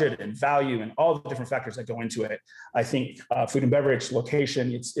about budget and value and all the different factors that go into it. I think food and beverage,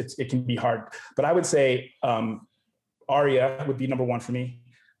 location, it can be hard, but I would say Aria would be number one for me.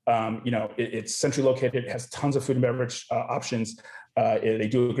 It's centrally located, it has tons of food and beverage options. They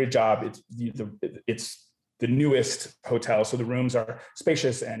do a great job. It's the newest hotel, so the rooms are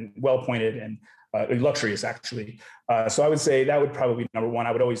spacious and well appointed and luxurious, actually. So I would say that would probably be number one.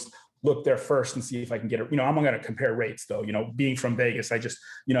 I would always look there first and see if I can get it. I'm going to compare rates though. Being from Vegas, I just,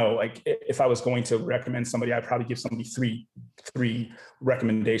 like if I was going to recommend somebody, I'd probably give somebody three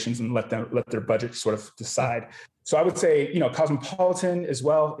recommendations and let their budget sort of decide. So I would say, Cosmopolitan as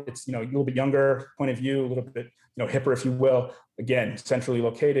well. It's, a little bit younger point of view, a little bit, hipper, if you will. Again, centrally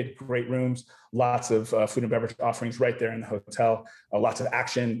located, great rooms, lots of food and beverage offerings right there in the hotel, lots of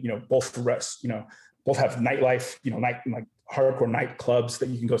action, both have nightlife, like hardcore nightclubs that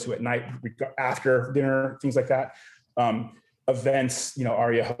you can go to at night after dinner, things like that. Events,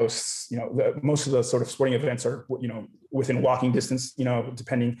 Aria hosts, most of the sort of sporting events are, within walking distance,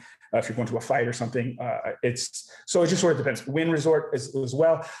 depending if you're going to a fight or something. It just sort of depends. Wynn Resort as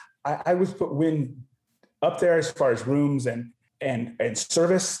well. I would put Wynn up there as far as rooms and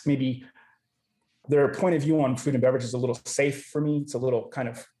service. Maybe their point of view on food and beverage is a little safe for me. It's a little kind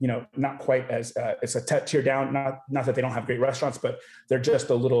of, not quite as it's a tier down. Not that they don't have great restaurants, but they're just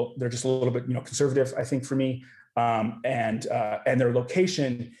a little bit, conservative, I think, for me. And their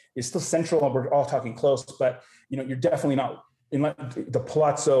location is still central. We're all talking close, but you're definitely not in the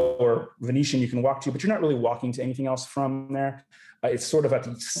Palazzo or Venetian you can walk to, but you're not really walking to anything else from there. It's sort of at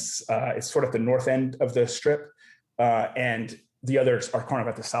the north end of the strip, and the others are kind of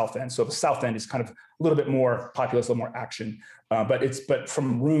at the south end. So the south end is kind of a little bit more populous, a little more action, but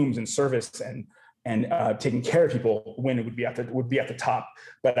from rooms and service and taking care of people, Wynn would be at the top.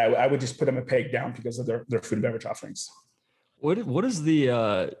 But I would just put them a peg down because of their food and beverage offerings. What is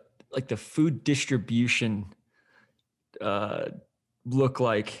the the food distribution look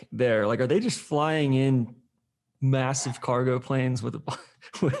like there? Like, are they just flying in massive cargo planes with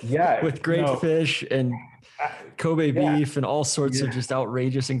great fish and Kobe beef and all sorts of just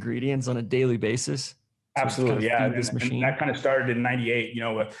outrageous ingredients on a daily basis? Absolutely. And that kind of started in 98.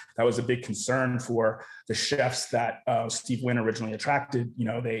 That was a big concern for the chefs that Steve Wynn originally attracted.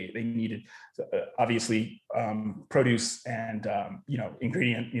 They needed obviously produce and,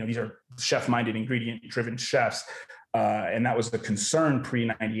 ingredient, these are chef-minded, ingredient-driven chefs. And that was the concern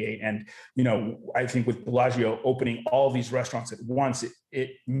pre-98. And, I think with Bellagio opening all these restaurants at once,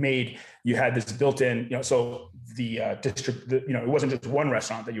 it made, you had this built-in, so the district, it wasn't just one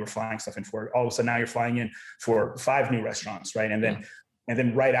restaurant that you were flying stuff in for. All of a sudden now you're flying in for 5 new restaurants, right? And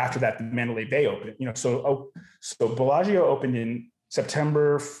then right after that, the Mandalay Bay opened, so Bellagio opened in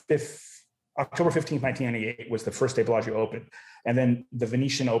October 15th, 1998 was the first day Bellagio opened. And then the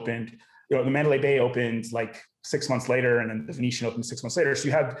Venetian opened, the Mandalay Bay opened like 6 months later, and then the Venetian opened 6 months later. So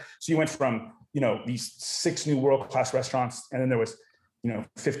you went from, these 6 new world-class restaurants, and then there was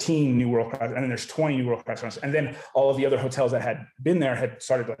 15 new world-class, and then there's 20 new world-class restaurants. And then all of the other hotels that had been there had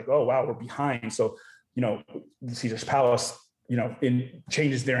started like, oh, wow, we're behind. So, Caesar's Palace,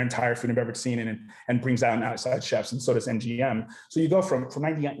 changes their entire food and beverage scene and brings out outside chefs, and so does MGM. So you go from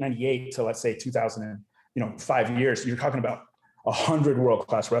 1998 to, let's say, 2000, 5 years, you're talking about 100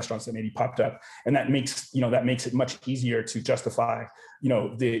 world-class restaurants that maybe popped up. And that makes it much easier to justify,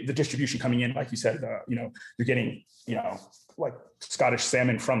 the distribution coming in. Like you said, you're getting, like Scottish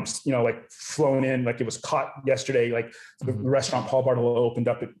salmon from, like flown in, like it was caught yesterday. Like the restaurant Paul Bartolo opened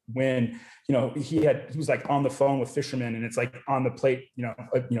up at Wynn, he was like on the phone with fishermen, and it's like on the plate,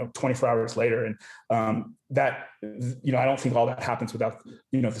 24 hours later. And that, I don't think all that happens without,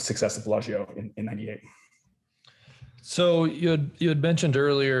 the success of Bellagio in 98. So you had mentioned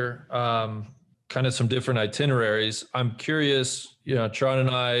earlier, kind of some different itineraries. I'm curious, Tron and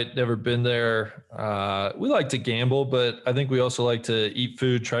I never been there. We like to gamble, but I think we also like to eat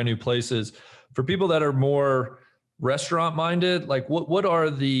food, try new places. For people that are more restaurant minded, like what are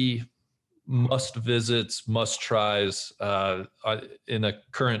the must visits, must tries in a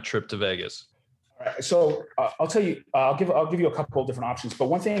current trip to Vegas? All right. So I'll tell you, I'll give you a couple of different options. But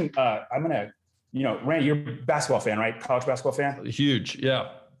one thing I'm gonna, Randy, you're a basketball fan, right? College basketball fan. Huge, yeah.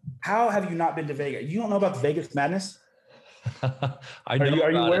 How have you not been to Vegas? You don't know about the Vegas Madness? I know.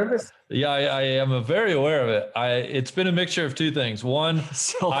 Are you aware of this? Yeah, I am very aware of it. It's been a mixture of two things. One,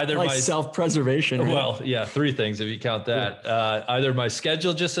 either my self-preservation. Well, yeah, three things if you count that. Either my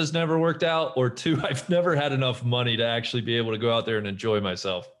schedule just has never worked out, or two, I've never had enough money to actually be able to go out there and enjoy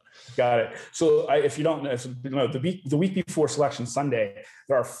myself. Got it. So if you don't know, the week before Selection Sunday,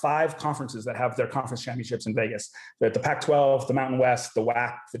 there are 5 conferences that have their conference championships in Vegas. The Pac-12, the Mountain West, the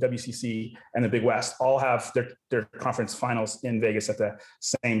WAC, the WCC, and the Big West all have their conference finals in Vegas at the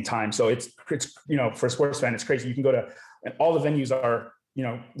same time. So it's for a sports fan, it's crazy. You can go to, and all the venues are,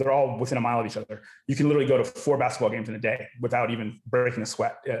 they're all within a mile of each other. You can literally go to 4 basketball games in a day without even breaking a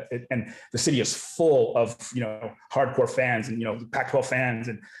sweat. And the city is full of, hardcore fans and, Pac-12 fans,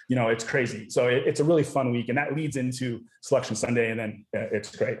 and, it's crazy. So it's a really fun week, and that leads into Selection Sunday, and then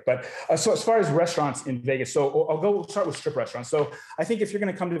it's great. But so as far as restaurants in Vegas, so we'll start with strip restaurants. So I think if you're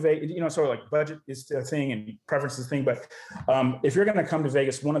going to come to Vegas, sort of like budget is a thing and preference is a thing, but if you're going to come to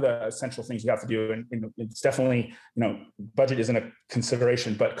Vegas, one of the essential things you have to do, and it's definitely, budget isn't a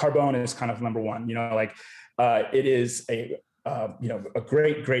consideration, but Carbone is kind of number one. It is a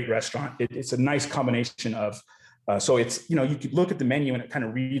great restaurant. It's a nice combination of so it's, you could look at the menu and it kind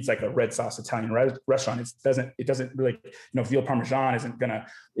of reads like a red sauce Italian restaurant. It doesn't really, veal Parmesan isn't going to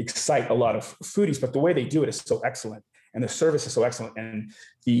excite a lot of foodies, but the way they do it is so excellent, and the service is so excellent, and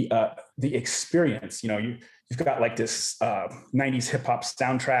the experience, you've got like this 90s hip hop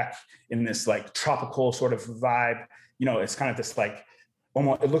soundtrack in this like tropical sort of vibe. It's kind of this like,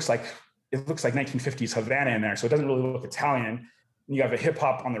 almost, it looks like 1950s Havana in there. So it doesn't really look Italian. You have a hip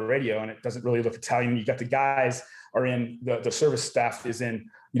hop on the radio and it doesn't really look Italian. You got the guys are in the service staff is in,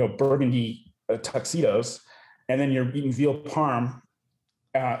 burgundy tuxedos, and then you're eating veal parm,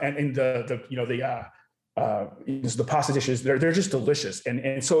 and the pasta dishes, they're just delicious.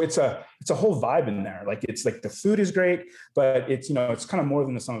 And so it's a whole vibe in there. Like, it's like the food is great, but it's, it's kind of more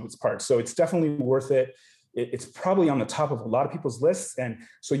than the sum of its parts. So it's definitely worth it. It's probably on the top of a lot of people's lists. And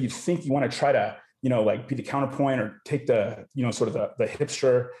so you think you want to try to, like be the counterpoint or take the, sort of the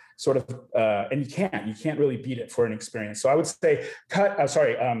hipster sort of, and you can't really beat it for an experience. So I would say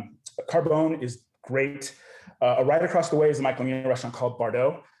Carbone is great. Right across the way is a Michelin restaurant called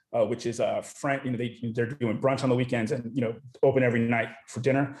Bardot, which is French. They're doing brunch on the weekends and, open every night for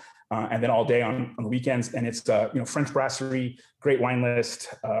dinner, and then all day on the weekends. And it's, French brasserie, great wine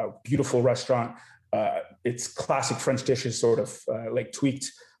list, beautiful restaurant. It's classic French dishes, sort of like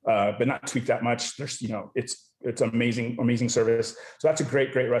tweaked, but not tweaked that much. There's, it's amazing service. So that's a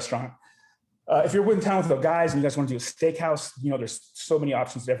great restaurant. If you're in town with the guys and you guys want to do a steakhouse, there's so many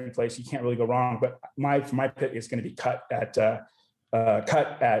options at every place. You can't really go wrong. But my pick is going to be cut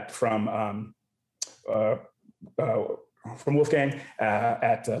from Wolfgang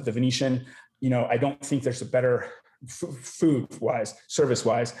at the Venetian. I don't think there's a better food-wise,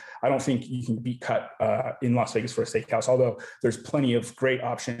 service-wise. I don't think you can beat Cut in Las Vegas for a steakhouse, although there's plenty of great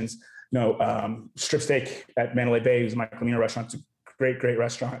options. Strip steak at Mandalay Bay, who's a Michelin restaurant. It's a great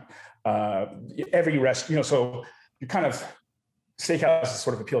restaurant. Every restaurant, so you kind of, steakhouse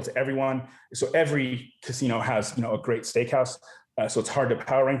sort of appeal to everyone. So every casino has, a great steakhouse. So it's hard to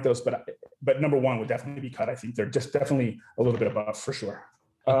power rank those, but number one would definitely be Cut. I think they're just definitely a little bit above for sure.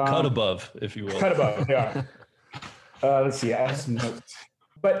 Cut above, if you will. Cut above, yeah. Let's see. I have some notes.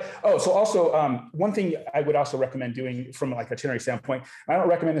 So also one thing I would also recommend doing from like itinerary standpoint, I don't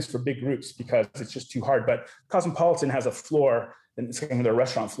recommend this for big groups because it's just too hard, but Cosmopolitan has a floor, and it's kind of their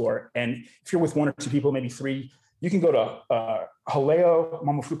restaurant floor. And if you're with 1 or 2 people, maybe 3, you can go to Haleo,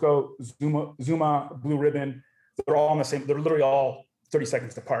 Momofuku, Zuma, Blue Ribbon. They're all on the same, they're literally all 30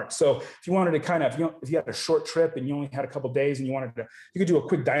 seconds apart. So if you wanted to kind of, if you had a short trip and you only had a couple of days and you could do a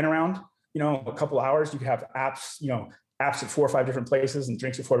quick dine around, a couple hours, you could have apps, apps at 4 or 5 different places and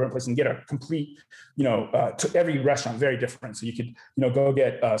drinks at 4 different places and get a complete, to every restaurant, very different. So you could, go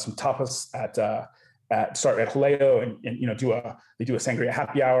get some tapas start at Haleo and they do a sangria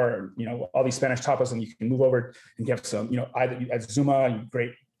happy hour, all these Spanish tapas, and you can move over and get some, either at Zuma,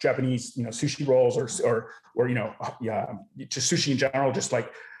 great Japanese, sushi rolls or just sushi in general, just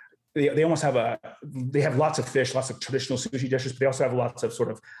like they almost have they have lots of fish, lots of traditional sushi dishes, but they also have lots of sort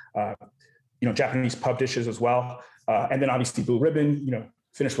of, Japanese pub dishes as well. And then obviously Blue Ribbon,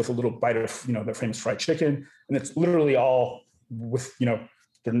 finished with a little bite of, their famous fried chicken. And it's literally all with, they're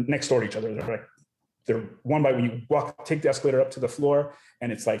next door to each other. They're one by when you take the escalator up to the floor,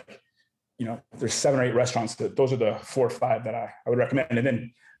 and it's like, there's 7 or 8 restaurants. Those are the 4 or 5 that I would recommend. And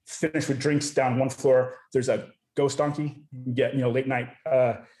then finish with drinks down one floor. There's a Ghost Donkey. You can get, late night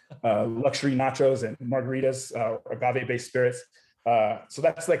luxury nachos and margaritas, agave-based spirits. So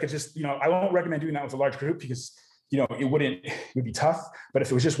that's like, I won't recommend doing that with a large group because, it would be tough. But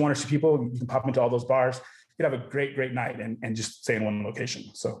if it was just 1 or 2 people, you can pop into all those bars. You'd have a great, great night and just stay in one location.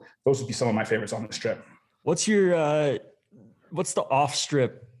 So those would be some of my favorites on this trip. What's what's the off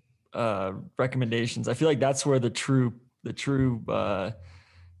strip recommendations? I feel like that's where the true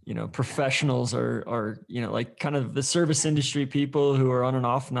professionals are, like kind of the service industry people who are on an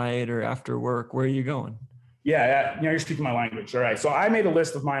off night or after work. Where are you going? Yeah. You're speaking my language. All right. So I made a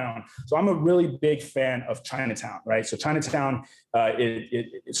list of my own. So I'm a really big fan of Chinatown, right? So Chinatown,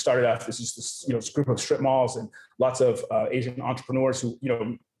 it started off as just this group of strip malls and lots of Asian entrepreneurs who,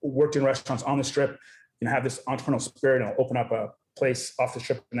 worked in restaurants on the strip and have this entrepreneurial spirit and open up a place off the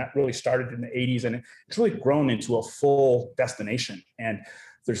strip. And that really started in the 80s. And it's really grown into a full destination. And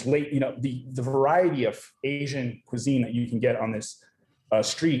there's the variety of Asian cuisine that you can get on this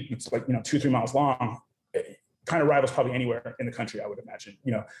street. It's like, 2-3 miles long. It kind of rivals probably anywhere in the country, I would imagine.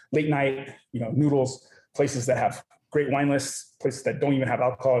 Late night, noodles, places that have great wine lists, places that don't even have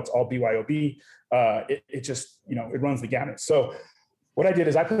alcohol. It's all BYOB. It just, it runs the gamut. So what I did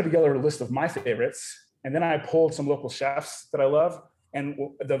is I put together a list of my favorites, and then I pulled some local chefs that I love, and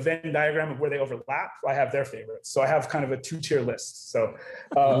the Venn diagram of where they overlap, I have their favorites. So I have kind of a 2-tier list. So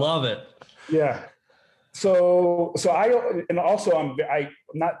love it. Yeah. So I'm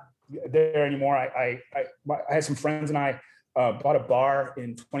not there anymore. I had some friends and I bought a bar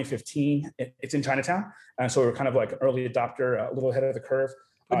in 2015. It's in Chinatown. And so we're kind of like an early adopter, a little ahead of the curve.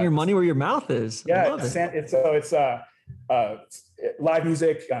 Putting your money where your mouth is. Yeah. It's live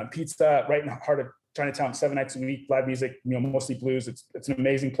music, pizza right in the heart of Chinatown, 7 nights a week, live music, mostly blues. It's an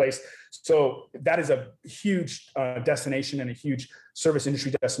amazing place. So that is a huge destination and a huge service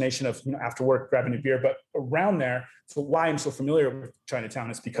industry destination of, after work, grabbing a beer. But around there, so why I'm so familiar with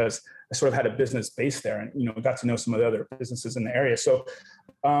Chinatown is because I sort of had a business base there and, got to know some of the other businesses in the area. So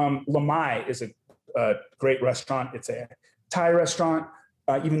Lamai is a great restaurant. It's a Thai restaurant.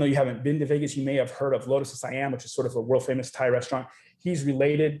 Even though you haven't been to Vegas, you may have heard of Lotus of Siam, which is sort of a world famous Thai restaurant. He's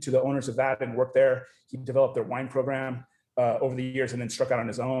related to the owners of that and worked there. He developed their wine program over the years and then struck out on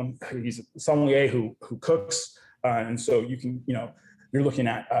his own. He's a sommelier who cooks. And so you can, you're looking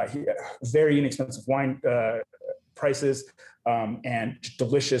at very inexpensive wine prices and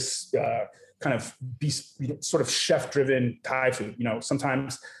delicious kind of sort of chef driven Thai food.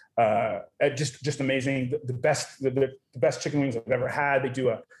 Sometimes just amazing. The best chicken wings I've ever had. They do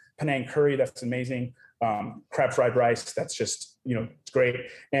a Penang curry that's amazing. Crab fried rice that's just it's great.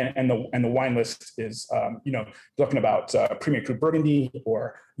 And the wine list is looking about Premier Cru Burgundy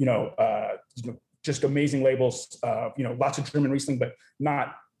or just amazing labels. Lots of German Riesling, but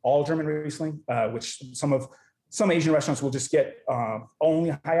not all German Riesling. Which some Asian restaurants will just get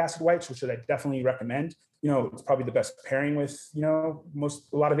only high acid whites, which I definitely recommend. It's probably the best pairing with, a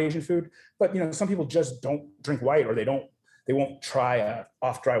lot of Asian food, but, some people just don't drink white or they won't try a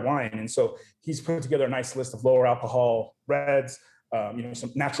off dry wine. And so he's put together a nice list of lower alcohol reds,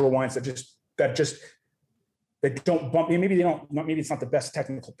 some natural wines that don't bump. Maybe it's not the best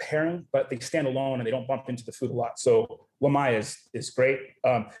technical pairing, but they stand alone and they don't bump into the food a lot. So Lamai is great.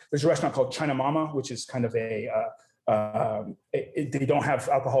 There's a restaurant called China Mama, which is kind of they don't have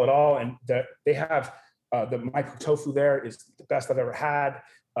alcohol at all. And they have, the micro tofu there is the best I've ever had.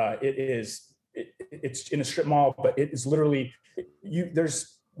 it's in a strip mall, but it is literally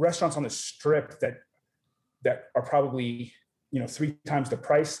there's restaurants on the strip that are probably 3 times the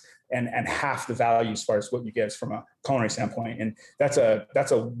price and half the value as far as what you get from a culinary standpoint. And that's a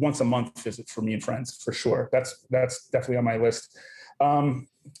once a month visit for me and friends for sure. That's definitely on my list.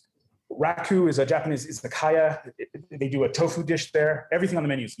 Raku is a Japanese izakaya. They do a tofu dish there. Everything on the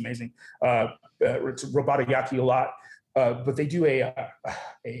menu is amazing. It's roboto-yaki a lot, but they do a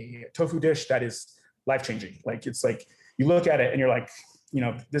tofu dish that is life-changing. Like, it's like you look at it and you're like,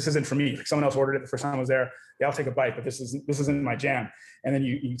 this isn't for me. Like, someone else ordered it the first time I was there. Yeah, I'll take a bite, but this isn't my jam. And then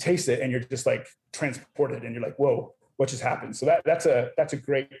you taste it and you're just like transported, and you're like, whoa, what just happened? So that's a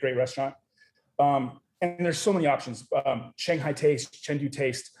great restaurant. And there's so many options. Shanghai Taste, Chengdu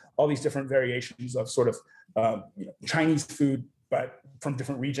Taste, all these different variations of sort of Chinese food, but from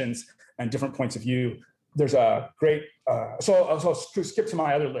different regions and different points of view. There's a great, so I'll skip to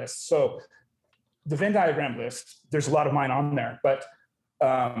my other list. So the Venn diagram list, there's a lot of mine on there, but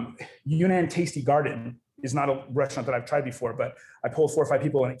Yunnan Tasty Garden is not a restaurant that I've tried before, but I polled 4 or 5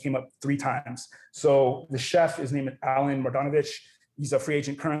 people and it came up 3 times. So the chef is named Alan Mardanovich. He's a free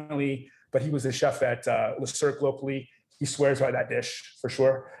agent currently, but he was a chef at Le Cirque locally. He swears by that dish for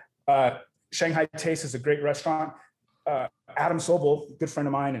sure. Shanghai Taste is a great restaurant. Adam Sobel, good friend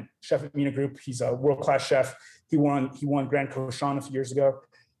of mine and chef at Mina Group. He's a world-class chef. He won Grand Cochon a few years ago.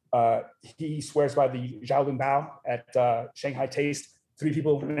 He swears by the Xiaolin Bao at Shanghai Taste. 3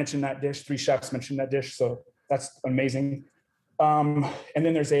 people mentioned that dish. 3 chefs mentioned that dish. So that's amazing. And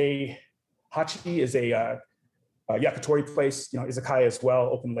then there's a Hachi is a yakitori place, izakaya as well,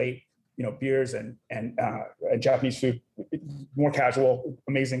 open late, beers and Japanese food, more casual,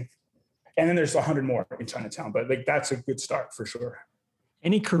 amazing. And then there's 100 more in Chinatown, but like that's a good start for sure.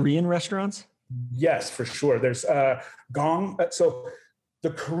 Any Korean restaurants? Yes, for sure. There's Gong. So the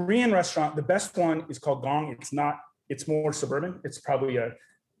Korean restaurant, the best one is called Gong. It's more suburban. It's probably a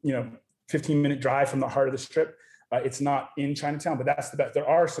 15-minute drive from the heart of the strip. It's not in Chinatown, but that's the best. There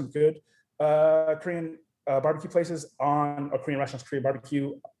are some good Korean barbecue places on Korean restaurants, Korean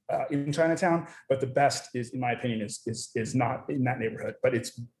barbecue in Chinatown, but the best is, in my opinion, is not in that neighborhood. But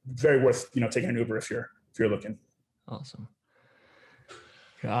it's very worth taking an Uber if you're looking. Awesome.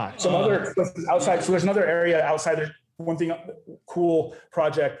 God. Some other places outside. So there's another area outside. There's one thing, cool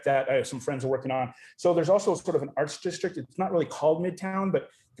project that some friends are working on. So there's also sort of an arts district. It's not really called Midtown, but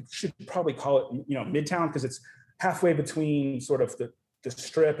you should probably call it Midtown, because it's halfway between sort of the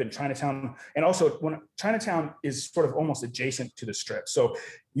Strip and Chinatown. And also when Chinatown is sort of almost adjacent to the Strip. So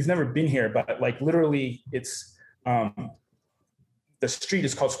you've never been here, but like literally it's, the street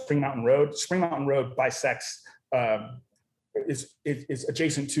is called Spring Mountain Road. Spring Mountain Road bisects, is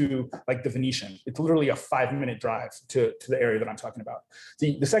adjacent to like the Venetian. It's literally a 5-minute drive to the area that I'm talking about.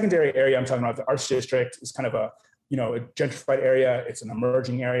 The secondary area I'm talking about, the Arts District, is kind of a gentrified area. It's an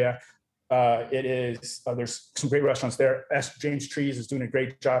emerging area. It is, there's some great restaurants there. James Trees is doing a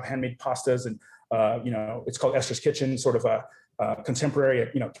great job, handmade pastas, and it's called Esther's Kitchen, sort of a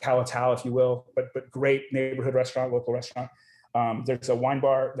contemporary, Calatal, if you will, but great neighborhood restaurant, local restaurant. There's a wine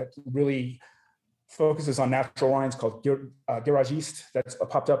bar that really focuses on natural wines called Garagiste, that's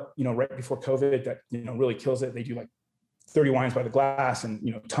popped up, right before COVID, that, really kills it. They do like 30 wines by the glass and,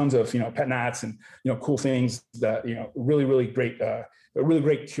 tons of, pet nats and, cool things that, really, really great, a really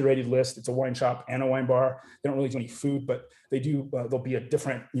great curated list. It's a wine shop and a wine bar. They don't really do any food, but they do, there'll be a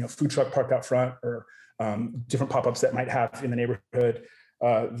different, food truck parked out front, or different pop-ups that might have in the neighborhood.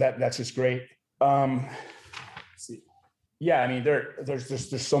 That's just great. Let's see. Yeah, I mean,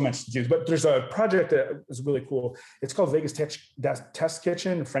 there's so much to do, but there's a project that is really cool. It's called Vegas Test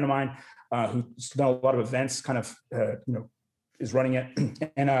Kitchen. A friend of mine who's done a lot of events, kind of, is running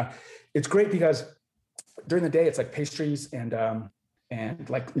it, and it's great because during the day it's like pastries and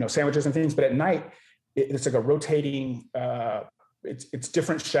like sandwiches and things, but at night it's like a rotating. It's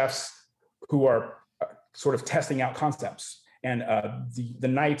different chefs who are sort of testing out concepts. And the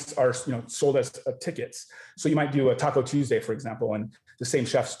nights are sold as tickets. So you might do a Taco Tuesday, for example, and the same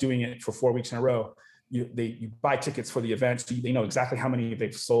chef's doing it for 4 weeks in a row. You buy tickets for the event, so they know exactly how many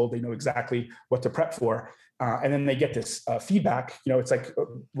they've sold. They know exactly what to prep for, and then they get this feedback. It's like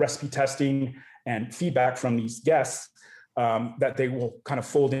recipe testing and feedback from these guests that they will kind of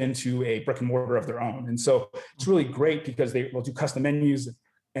fold into a brick and mortar of their own. And so it's really great because they will do custom menus.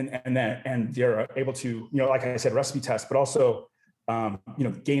 And they're able to, like I said, recipe test, but also,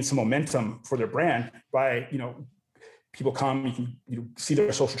 gain some momentum for their brand by, people come, you can see their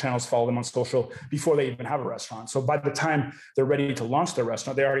social channels, follow them on social before they even have a restaurant. So by the time they're ready to launch their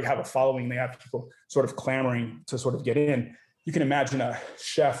restaurant, they already have a following. They have people sort of clamoring to sort of get in. You can imagine a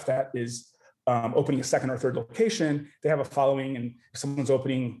chef that is opening a second or third location, they have a following. And if someone's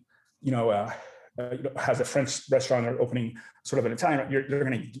opening, has a French restaurant or opening sort of an Italian, you're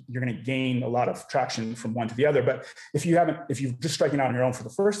going to gain a lot of traction from one to the other. But if you're just striking out on your own for the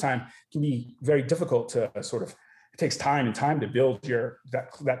first time, it can be very difficult to sort of, it takes time to build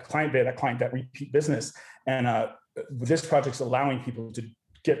that client base, that repeat business. And this project's allowing people to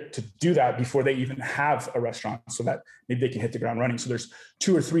get to do that before they even have a restaurant, so that maybe they can hit the ground running. So there's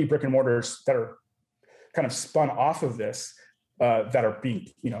 2 or 3 brick and mortars that are kind of spun off of this, that are being,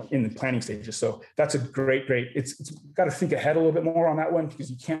 in the planning stages. So that's a great, it's got to think ahead a little bit more on that one, because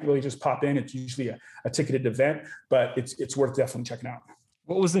you can't really just pop in. It's usually a ticketed event, but it's worth definitely checking out.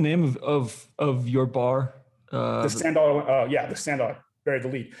 What was the name of your bar? The Sand Dollar, the Sand Dollar, buried the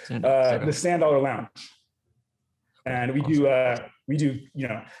lead. The Sand Dollar Lounge. And we do, I'm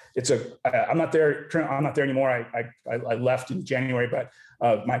not there anymore. I left in January, but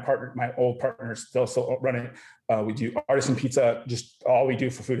my old partners, they'll still run it. We do artisan pizza. Just all we do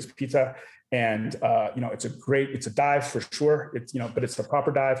for food is pizza. And, it's a dive for sure. But it's a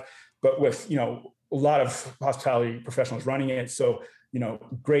proper dive, but with, a lot of hospitality professionals running it. So,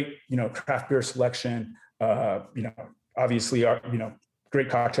 great, craft beer selection, obviously our, great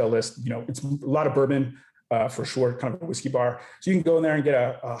cocktail list, it's a lot of bourbon, for sure, kind of a whiskey bar. So you can go in there and get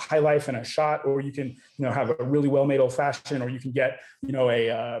a High Life and a shot, or you can, have a really well-made old fashioned, or you can get,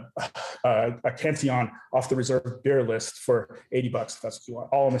 a Cantillon off the reserve beer list for $80 if that's what you want,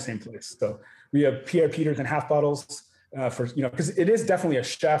 all in the same place. So we have Pierre Peters and half bottles for, because it is definitely a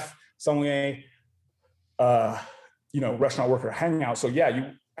chef, sommelier, restaurant worker hangout. So yeah,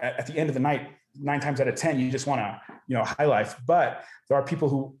 you at the end of the night, 9 times out of 10, you just want to, High Life. But there are people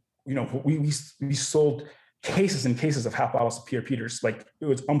who, we sold cases and cases of half bottles of Pierre Peters. Like, it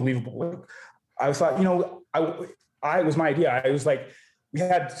was unbelievable. I thought, it was my idea. I was like, we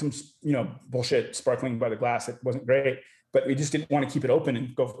had some, bullshit sparkling by the glass. It wasn't great, but we just didn't want to keep it open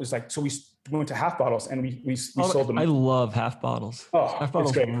and go. It was like, so we went to half bottles and we sold them. I love half bottles. Oh, half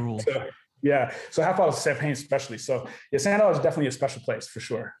bottles rule. So, yeah. So half bottles of champagne, especially. So yeah, Sand Dollar is definitely a special place for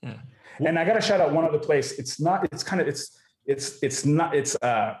sure. Yeah. And I got to shout out one other place. It's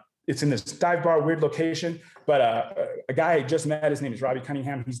in this dive bar, weird location, but a guy I just met, his name is Robbie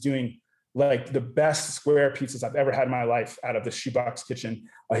Cunningham. He's doing like the best square pizzas I've ever had in my life out of the Shoebox Kitchen.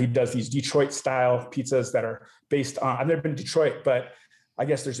 He does these Detroit style pizzas that are based on, I've never been to Detroit, but I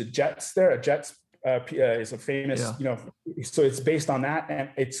guess there's a Jets there. A Jets is a famous, so it's based on that. And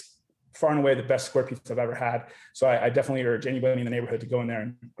it's far and away the best square pizza I've ever had. So I definitely urge anybody in the neighborhood to go in there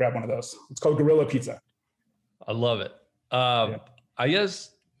and grab one of those. It's called Gorilla Pizza. I love it. I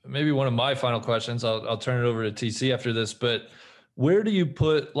guess maybe one of my final questions, I'll turn it over to TC after this, but where do you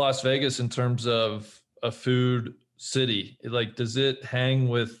put Las Vegas in terms of a food city? Like, does it hang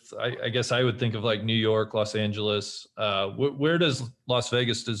with, I guess I would think of like New York, Los Angeles. Where does Las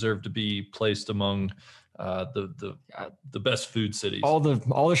Vegas deserve to be placed among the best food cities? All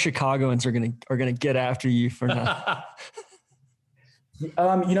the Chicagoans are gonna get after you for that.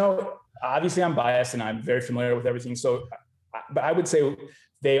 Obviously I'm biased and I'm very familiar with everything. So, but I would say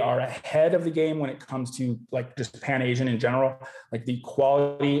they are ahead of the game when it comes to like just Pan-Asian in general. Like the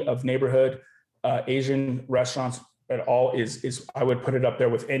quality of neighborhood Asian restaurants at all is I would put it up there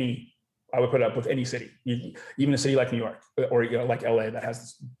with any city, even a city like New York or like LA that has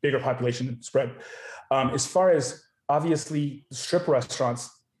this bigger population spread. As far as obviously strip restaurants,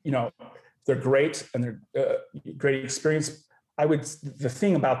 they're great and they're great experience. The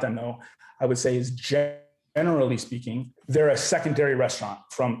thing about them though, I would say is generally speaking, they're a secondary restaurant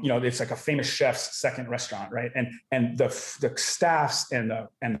from, it's like a famous chef's second restaurant, right? And the staffs and the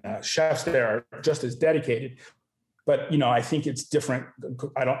chefs there are just as dedicated. But, I think it's different.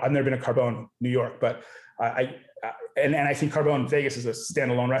 I've never been to Carbone, New York, but I think Carbone Vegas is a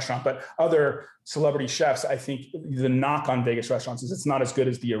standalone restaurant, but other celebrity chefs, I think the knock on Vegas restaurants is it's not as good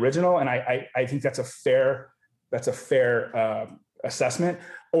as the original. And I think that's a fair assessment.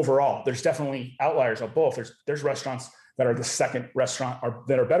 Overall, there's definitely outliers of both. There's restaurants that are the second restaurant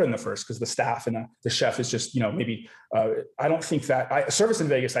that are better than the first because the staff and the chef is just, maybe I don't think that service in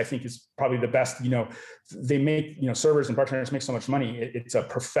Vegas, I think is probably the best. They make, servers and bartenders make so much money. It's a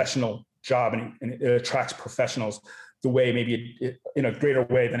professional job and it attracts professionals the way maybe in a greater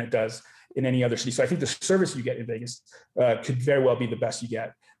way than it does in any other city. So I think the service you get in Vegas could very well be the best you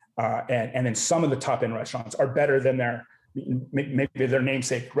get. And then some of the top end restaurants are better than maybe their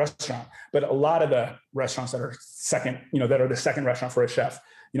namesake restaurant, but a lot of the restaurants that are second, that are the second restaurant for a chef,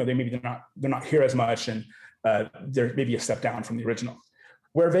 they're not here as much, and they're maybe a step down from the original.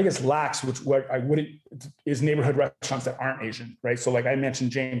 where Vegas lacks, which what I wouldn't, is neighborhood restaurants that aren't Asian, right? So like I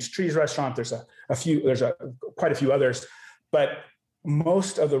mentioned, James Tree's restaurant, there's quite a few others, but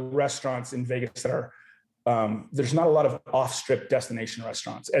most of the restaurants in Vegas that are, there's not a lot of off-strip destination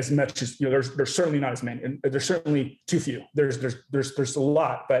restaurants as much as, there's certainly not as many, and there's certainly too few. There's a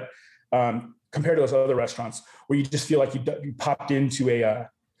lot, but compared to those other restaurants where you just feel like you popped into a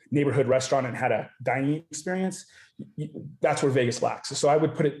neighborhood restaurant and had a dining experience, that's where Vegas lacks. So I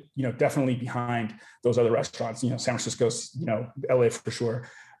would put it, definitely behind those other restaurants. San Francisco's, LA for sure.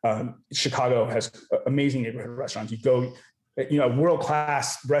 Chicago has amazing neighborhood restaurants. You go, a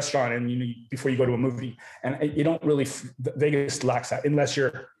world-class restaurant, and before you go to a movie, and you don't really. Vegas lacks that unless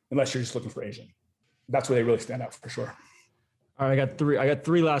you're just looking for Asian. That's where they really stand out for sure. All right, I got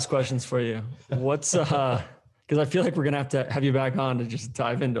three last questions for you. What's because I feel like we're gonna have you back on to just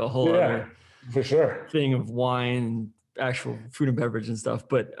dive into a whole other for sure thing of wine and actual food and beverage and stuff.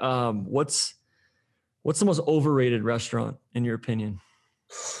 But what's the most overrated restaurant in your opinion?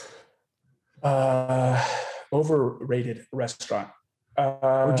 Overrated restaurant,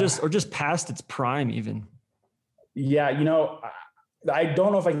 or just past its prime, even. Yeah, I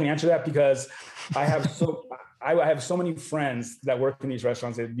don't know if I can answer that because I have so many friends that work in these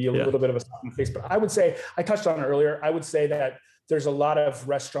restaurants. It'd be a little bit of a slap in the face, but I would say, I touched on it earlier, I would say that there's a lot of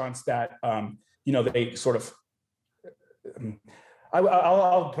restaurants that, they sort of,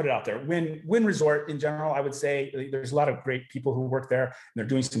 I'll put it out there. Wynn Resort in general, I would say there's a lot of great people who work there and they're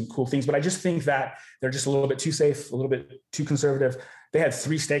doing some cool things, but I just think that they're just a little bit too safe, a little bit too conservative. They had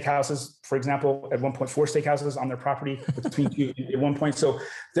 3 steakhouses, for example, at one point, 4 steakhouses on their property between 2 at one point. So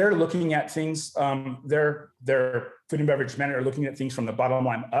they're looking at things, their food and beverage men are looking at things from the bottom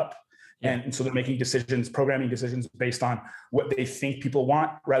line up. And so they're making programming decisions based on what they think people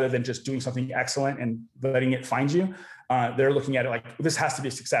want, rather than just doing something excellent and letting it find you. They're looking at it like, this has to be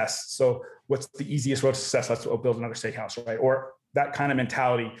a success. So what's the easiest road to success? Let's build another steakhouse, right? Or that kind of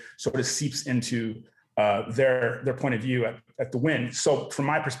mentality sort of seeps into their point of view at the Wynn. So from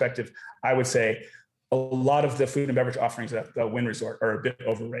my perspective, I would say a lot of the food and beverage offerings at the Wynn Resort are a bit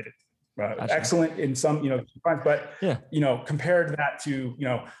overrated. Excellent in some, but compared that to,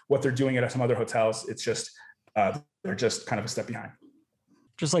 what they're doing at some other hotels, it's just, they're just kind of a step behind.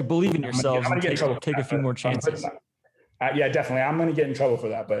 Just like believe in yourselves and take a few more chances. Yeah, definitely. I'm going to get in trouble for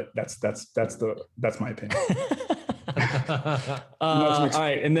that, but that's my opinion. All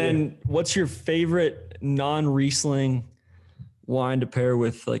right. And then what's your favorite non-Riesling wine to pair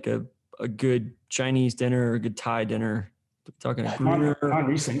with like a good Chinese dinner or a good Thai dinner? Talking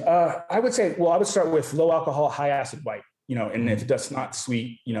non-Riesling. I would say, I would start with low alcohol, high acid white, and if that's not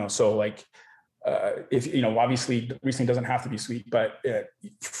sweet, so like, if, obviously Riesling doesn't have to be sweet, but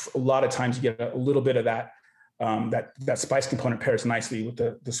a lot of times you get a little bit of that, that spice component pairs nicely with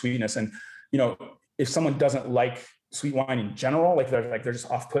the sweetness. And, if someone doesn't like sweet wine in general, like they're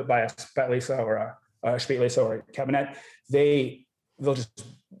just off put by a Spätlese or a Spätlese or a Cabernet, they'll just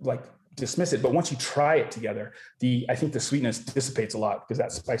like dismiss it. But once you try it together, I think the sweetness dissipates a lot because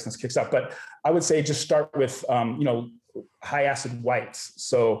that spiciness kicks up. But I would say just start with, high acid whites.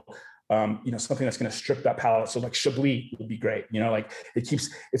 So, something that's going to strip that palate. So like Chablis would be great. Like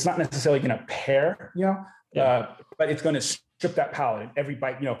it's not necessarily going to pair, but it's going to strip that palate. And every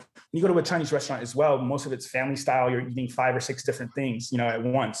bite, when you go to a Chinese restaurant as well, most of it's family style. You're eating 5 or 6 different things, at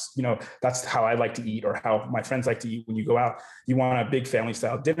once. That's how I like to eat, or how my friends like to eat. When you go out, you want a big family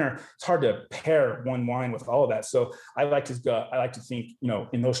style dinner. It's hard to pair one wine with all of that. So I like to think,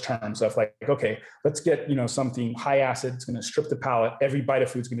 in those terms of like, okay, let's get, something high acid. It's going to strip the palate. Every bite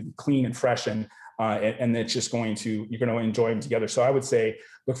of food is going to be clean and fresh, and it's just you're going to enjoy them together. So I would say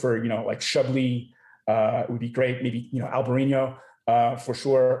look for, like Chablis. Would be great. Maybe, Albarino, for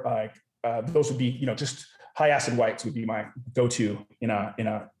sure. Those would be, just high acid whites would be my go-to in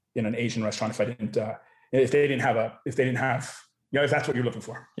an Asian restaurant. If they didn't have, if that's what you're looking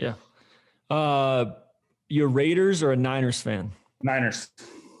for. Yeah. You're Raiders or a Niners fan? Niners.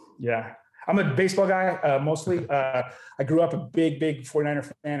 Yeah. I'm a baseball guy, mostly. I grew up a big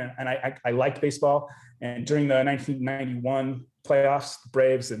 49er fan, and I liked baseball. And during the 1991 playoffs, the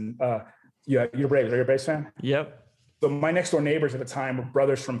Braves and, you're Braves. Are you a Braves fan? Yep. So my next door neighbors at the time were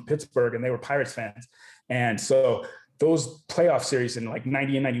brothers from Pittsburgh, and they were Pirates fans. And so those playoff series in like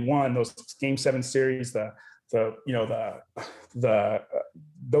 90 and 91, those Game 7 series, those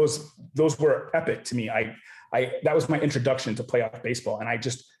were epic to me. That was my introduction to playoff baseball, and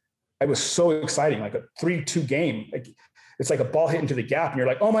it was so exciting, like a 3-2 game. Like it's like a ball hit into the gap and you're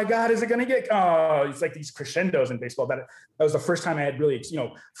like, oh my God, is it going to get, it's like these crescendos in baseball. That was the first time I had really,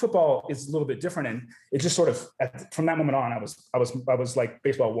 football is a little bit different. And it just sort of, from that moment on, I was like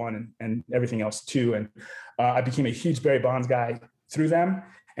baseball 1 and everything else 2. And I became a huge Barry Bonds guy through them.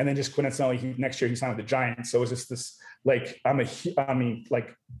 And then just coincidentally, next year he signed with the Giants. So it was just this, like, I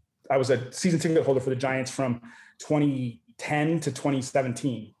was a season ticket holder for the Giants from 2010 to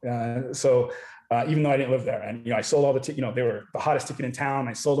 2017. Even though I didn't live there, and I sold all the they were the hottest ticket in town.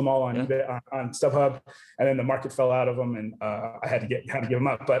 I sold them all on eBay, on StubHub, and then the market fell out of them, and I had to give them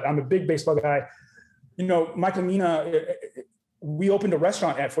up. But I'm a big baseball guy. Michael Mina, we opened a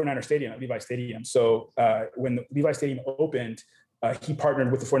restaurant at 49er Stadium, at Levi Stadium. So when the Levi Stadium opened, he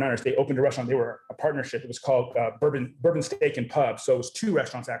partnered with the 49ers. They opened a restaurant. They were a partnership. It was called Bourbon Steak and Pub. So it was 2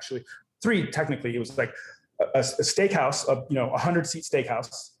 restaurants, actually, 3 technically. It was like a steakhouse, a 100-seat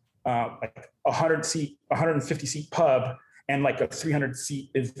steakhouse, like 150 seat pub, and like a 300-seat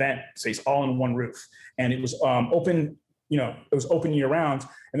event space, all in one roof. And it was open, it was open year round.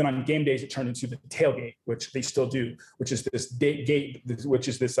 And then on game days, it turned into the tailgate, which they still do, which is this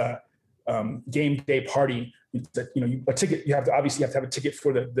game day party. A ticket, you have to have a ticket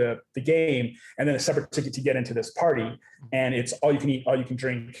for the game, and then a separate ticket to get into this party. And it's all you can eat, all you can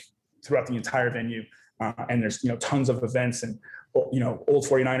drink throughout the entire venue. And there's, tons of events and, old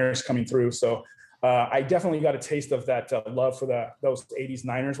 49ers coming through. So I definitely got a taste of that love for those 80s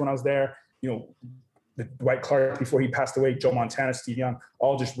Niners when I was there. The Dwight Clark before he passed away, Joe Montana, Steve Young,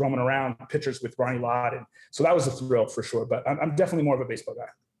 all just roaming around, pictures with Ronnie Lott. And so that was a thrill for sure. But I'm definitely more of a baseball guy.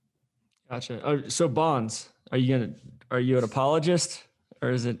 Gotcha. So Bonds, are you an apologist, or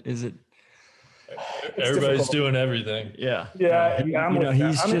is it? Everybody's doing everything. Yeah.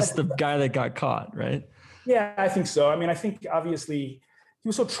 He's just the guy that got caught, right? Yeah, I think so. I mean, I think obviously he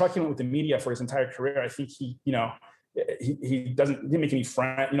was so truculent with the media for his entire career. I think he didn't make any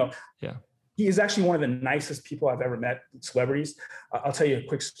friends. Yeah. He is actually one of the nicest people I've ever met, celebrities. I'll tell you a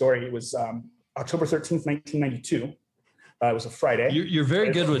quick story. It was October 13th, 1992. It was a Friday. You're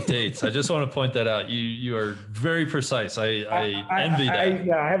very good with dates. I just want to point that out. You are very precise. I envy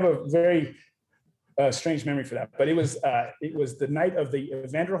that. I have a very strange memory for that. But it was the night of the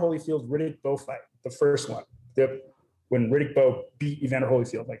Evander Holyfield Riddick Bowe fight, the first one. When Riddick Bowe beat Evander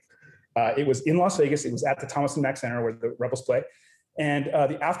Holyfield. It was in Las Vegas. It was at the Thomas and Mack Center where the Rebels play. And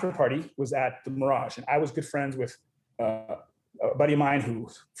the after party was at the Mirage. And I was good friends with a buddy of mine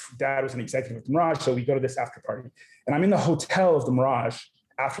whose dad was an executive at the Mirage. So we go to this after party. And I'm in the hotel of the Mirage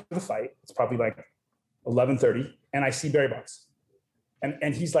after the fight. It's probably like 11:30. And I see Barry Bonds.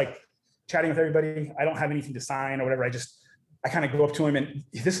 And he's like chatting with everybody. I don't have anything to sign or whatever. I kind of go up to him, and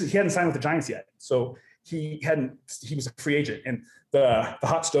he hadn't signed with the Giants yet. So he was a free agent. And the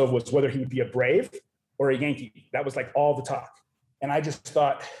hot stove was whether he would be a Brave or a Yankee. That was like all the talk. And I just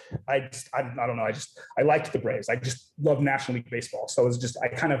thought, I don't know. I liked the Braves. I just love National League Baseball. So I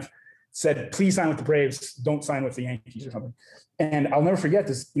kind of said, please sign with the Braves. Don't sign with the Yankees or something. And I'll never forget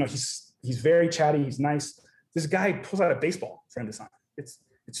this. He's very chatty. He's nice. This guy pulls out a baseball for him to sign.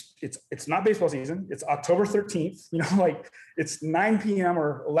 It's not baseball season. It's October 13th. It's 9 p.m.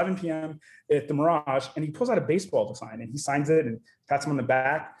 or 11 p.m. at the Mirage, and he pulls out a baseball to sign, and he signs it and pats him on the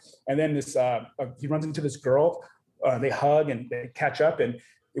back. And then he runs into this girl. They hug and they catch up, and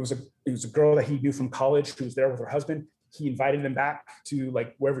it was a girl that he knew from college who was there with her husband. He invited them back to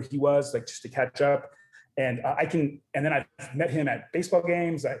wherever he was, just to catch up. And then I met him at baseball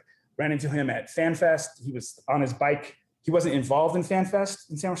games. I ran into him at FanFest. He was on his bike. He wasn't involved in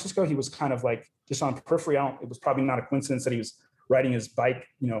FanFest in San Francisco. He was kind of just on periphery. It was probably not a coincidence that he was riding his bike,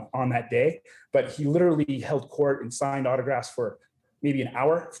 on that day, but he literally held court and signed autographs for maybe an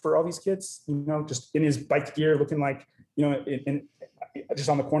hour for all these kids, just in his bike gear, looking like, just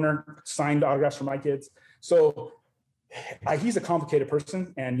on the corner, signed autographs for my kids. So he's a complicated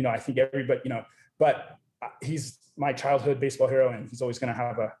person. And, I think everybody, but he's my childhood baseball hero, and he's always going to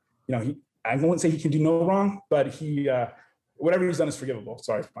have I won't say he can do no wrong, but whatever he's done is forgivable.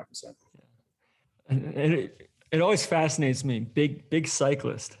 Sorry for my concern. And it always fascinates me. Big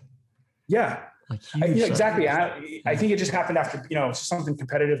cyclist. Yeah. Exactly. I think it just happened after, it's just something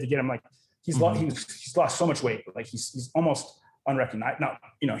competitive to get him. He's lost so much weight. He's almost unrecognized.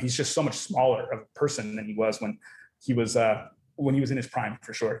 He's just so much smaller of a person than he was when he was in his prime,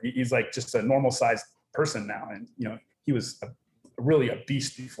 for sure. He's just a normal sized person now. And, he was really a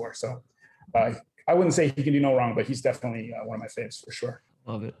beast before. So I wouldn't say he can do no wrong, but he's definitely one of my faves for sure.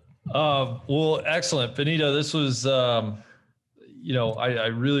 Love it. Well, excellent. Benito, this was, I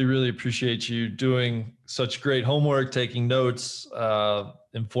really, really appreciate you doing such great homework, taking notes,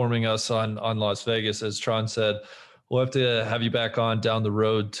 informing us on Las Vegas. As Tron said, we'll have to have you back on down the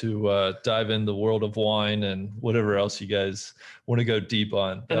road to dive in the world of wine and whatever else you guys want to go deep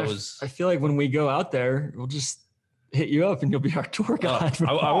on. I feel like when we go out there, we'll just hit you up and you'll be our tour guide.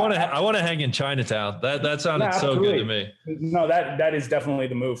 I want to hang in Chinatown. That sounded so good to me. No, that is definitely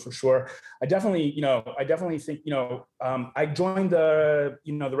the move for sure. I definitely think, I joined the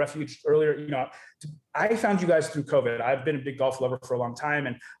Refuge earlier. I found you guys through COVID. I've been a big golf lover for a long time,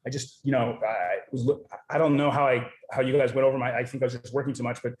 and I just, I don't know how you guys went over I think I was just working too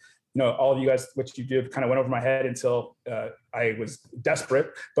much, but all of you guys, what you did kind of went over my head until I was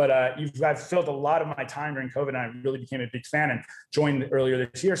desperate. But you guys filled a lot of my time during COVID, and I really became a big fan and joined earlier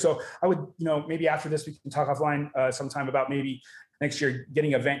this year. So I would, maybe after this, we can talk offline sometime about maybe next year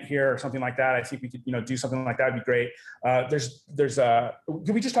getting an event here or something like that. I think we could, do something like that would be great.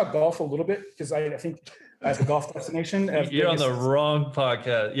 Can we just talk golf a little bit? Because I think as a golf destination, you're on the wrong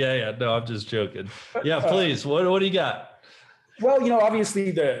podcast. Yeah. No, I'm just joking. Yeah, please. What do you got? Well, obviously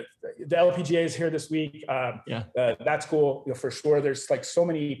the LPGA is here this week. That's cool, for sure. There's like so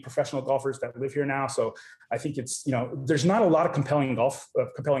many professional golfers that live here now. So I think it's, there's not a lot of compelling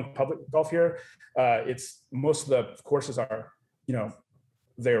public golf here. It's most of the courses are,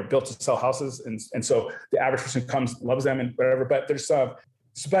 they're built to sell houses. And so the average person comes, loves them and whatever, but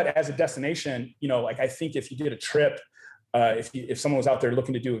but as a destination, I think if you did a trip, if someone was out there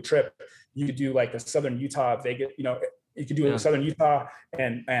looking to do a trip, you could do like the Southern Utah, Vegas, you could do a Southern Utah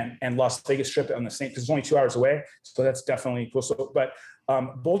and Las Vegas trip on the same, because it's only 2 hours away. So that's definitely cool. So, but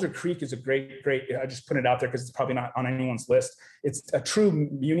Boulder Creek is a great, I just put it out there because it's probably not on anyone's list. It's a true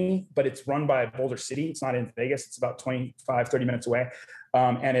muni, but it's run by Boulder City. It's not in Vegas. It's about 25, 30 minutes away.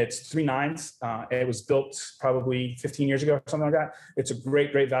 And it's 3 nines. It was built probably 15 years ago or something like that. It's a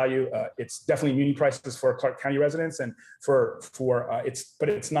great there's it's definitely muni prices for Clark County residents and but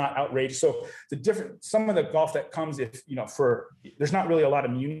it's not outrageous. So some of the golf that comes there's not really a lot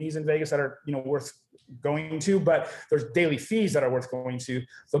of munis in Vegas that are, worth going to, but there's daily fees that are worth going to.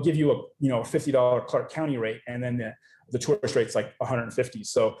 They'll give you a, $50 Clark County rate. And then the tourist rate's like 150.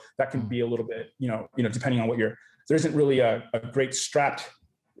 So that can be a little bit, depending on what there isn't really a great strapped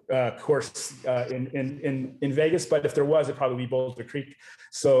course in Vegas, but if there was, it'd probably be Boulder Creek.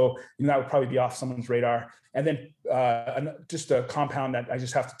 So that would probably be off someone's radar. And then just a compound that I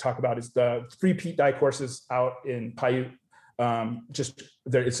just have to talk about is the 3 Pete Dye courses out in Paiute.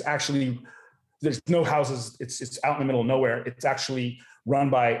 There's no houses. It's out in the middle of nowhere. It's actually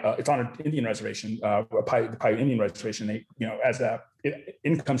run by, it's on an Indian reservation, the Paiute Indian reservation. They, as a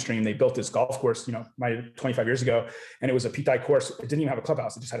income stream, they built this golf course, 25 years ago. And it was a Pete Dye course. It didn't even have a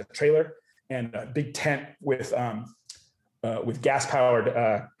clubhouse. It just had a trailer and a big tent with gas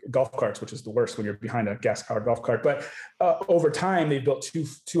powered golf carts, which is the worst when you're behind a gas powered golf cart. But over time, they built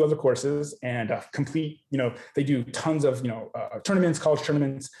two other courses and complete, they do tons of, tournaments, college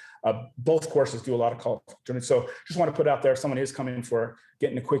tournaments. Both courses do a lot of college tournaments. So just want to put out there, if someone is coming for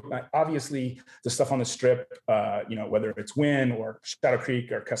getting a quick, obviously the stuff on the strip, whether it's Wynn or Shadow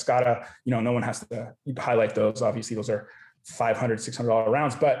Creek or Cascada, no one has to highlight those. Obviously those are $500, $600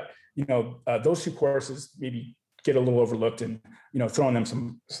 rounds, but those 2 courses maybe get a little overlooked, and throwing them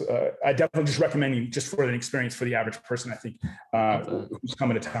some. I definitely just recommend you just for an experience for the average person. I think who's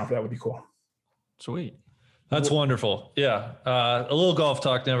coming to town for that would be cool. Sweet. That's wonderful. Yeah. A little golf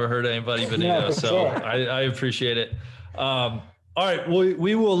talk never hurt anybody, Benito. Yeah, so sure. I appreciate it. All right.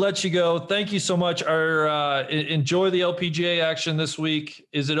 We will let you go. Thank you so much. Enjoy the LPGA action this week.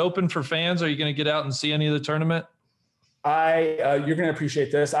 Is it open for fans? Are you going to get out and see any of the tournament? You're going to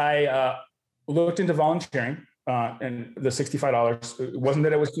appreciate this. I looked into volunteering and the $65. It wasn't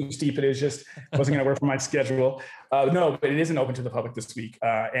that it was too steep. It is just wasn't going to work for my schedule. No, but it isn't open to the public this week.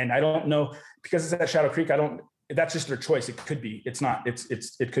 And I don't know, because it's at Shadow Creek, that's just their choice. It could be, it's not,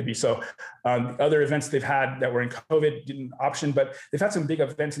 it could be. So other events they've had that were in COVID didn't option, but they've had some big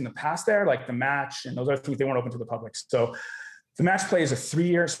events in the past there, like the match and those other things, they weren't open to the public. So the match play is a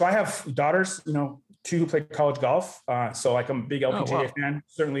 3-year. So I have daughters, 2 who play college golf. So like I'm a big LPGA fan,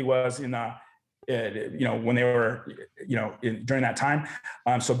 certainly was in when they were, during that time.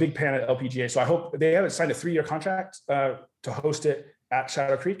 So big fan of LPGA. So I hope they haven't signed a 3-year contract to host it at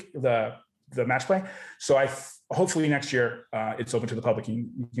Shadow Creek, the match play. So hopefully next year it's open to the public.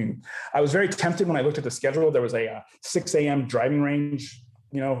 I was very tempted when I looked at the schedule. There was a 6 a.m. driving range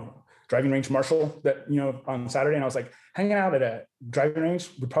marshal that, on Saturday. And I was like, hanging out at a driving range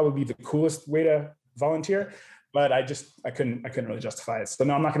would probably be the coolest way to volunteer. But I couldn't really justify it. So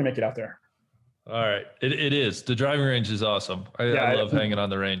no, I'm not going to make it out there. All right. It is. The driving range is awesome. I love hanging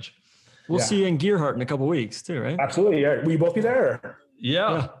on the range. We'll see you in Gearhart in a couple of weeks too, right? Absolutely. Yeah. Will you both be there?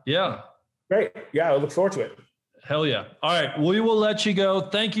 Yeah. Great. Yeah. I look forward to it. Hell yeah. All right. We will let you go.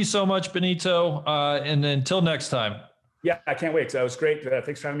 Thank you so much, Benito. And until next time. Yeah, I can't wait. That was great.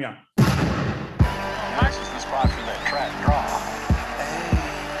 Thanks for having me on. Nice is the spot for that track draw.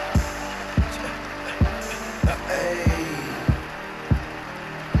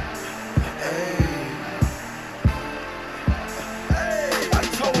 I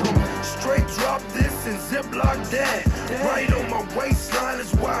told him, straight drop this and ziplock that. Right on my waistline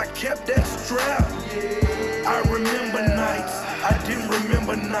is why I kept that strap. I remember nights, I didn't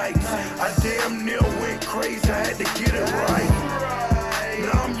remember nights. I damn near went crazy, I had to get it right.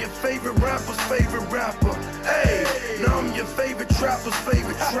 Now I'm your favorite rapper's favorite rapper. Hey, now I'm your favorite trapper's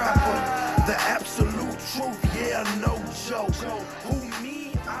favorite trapper.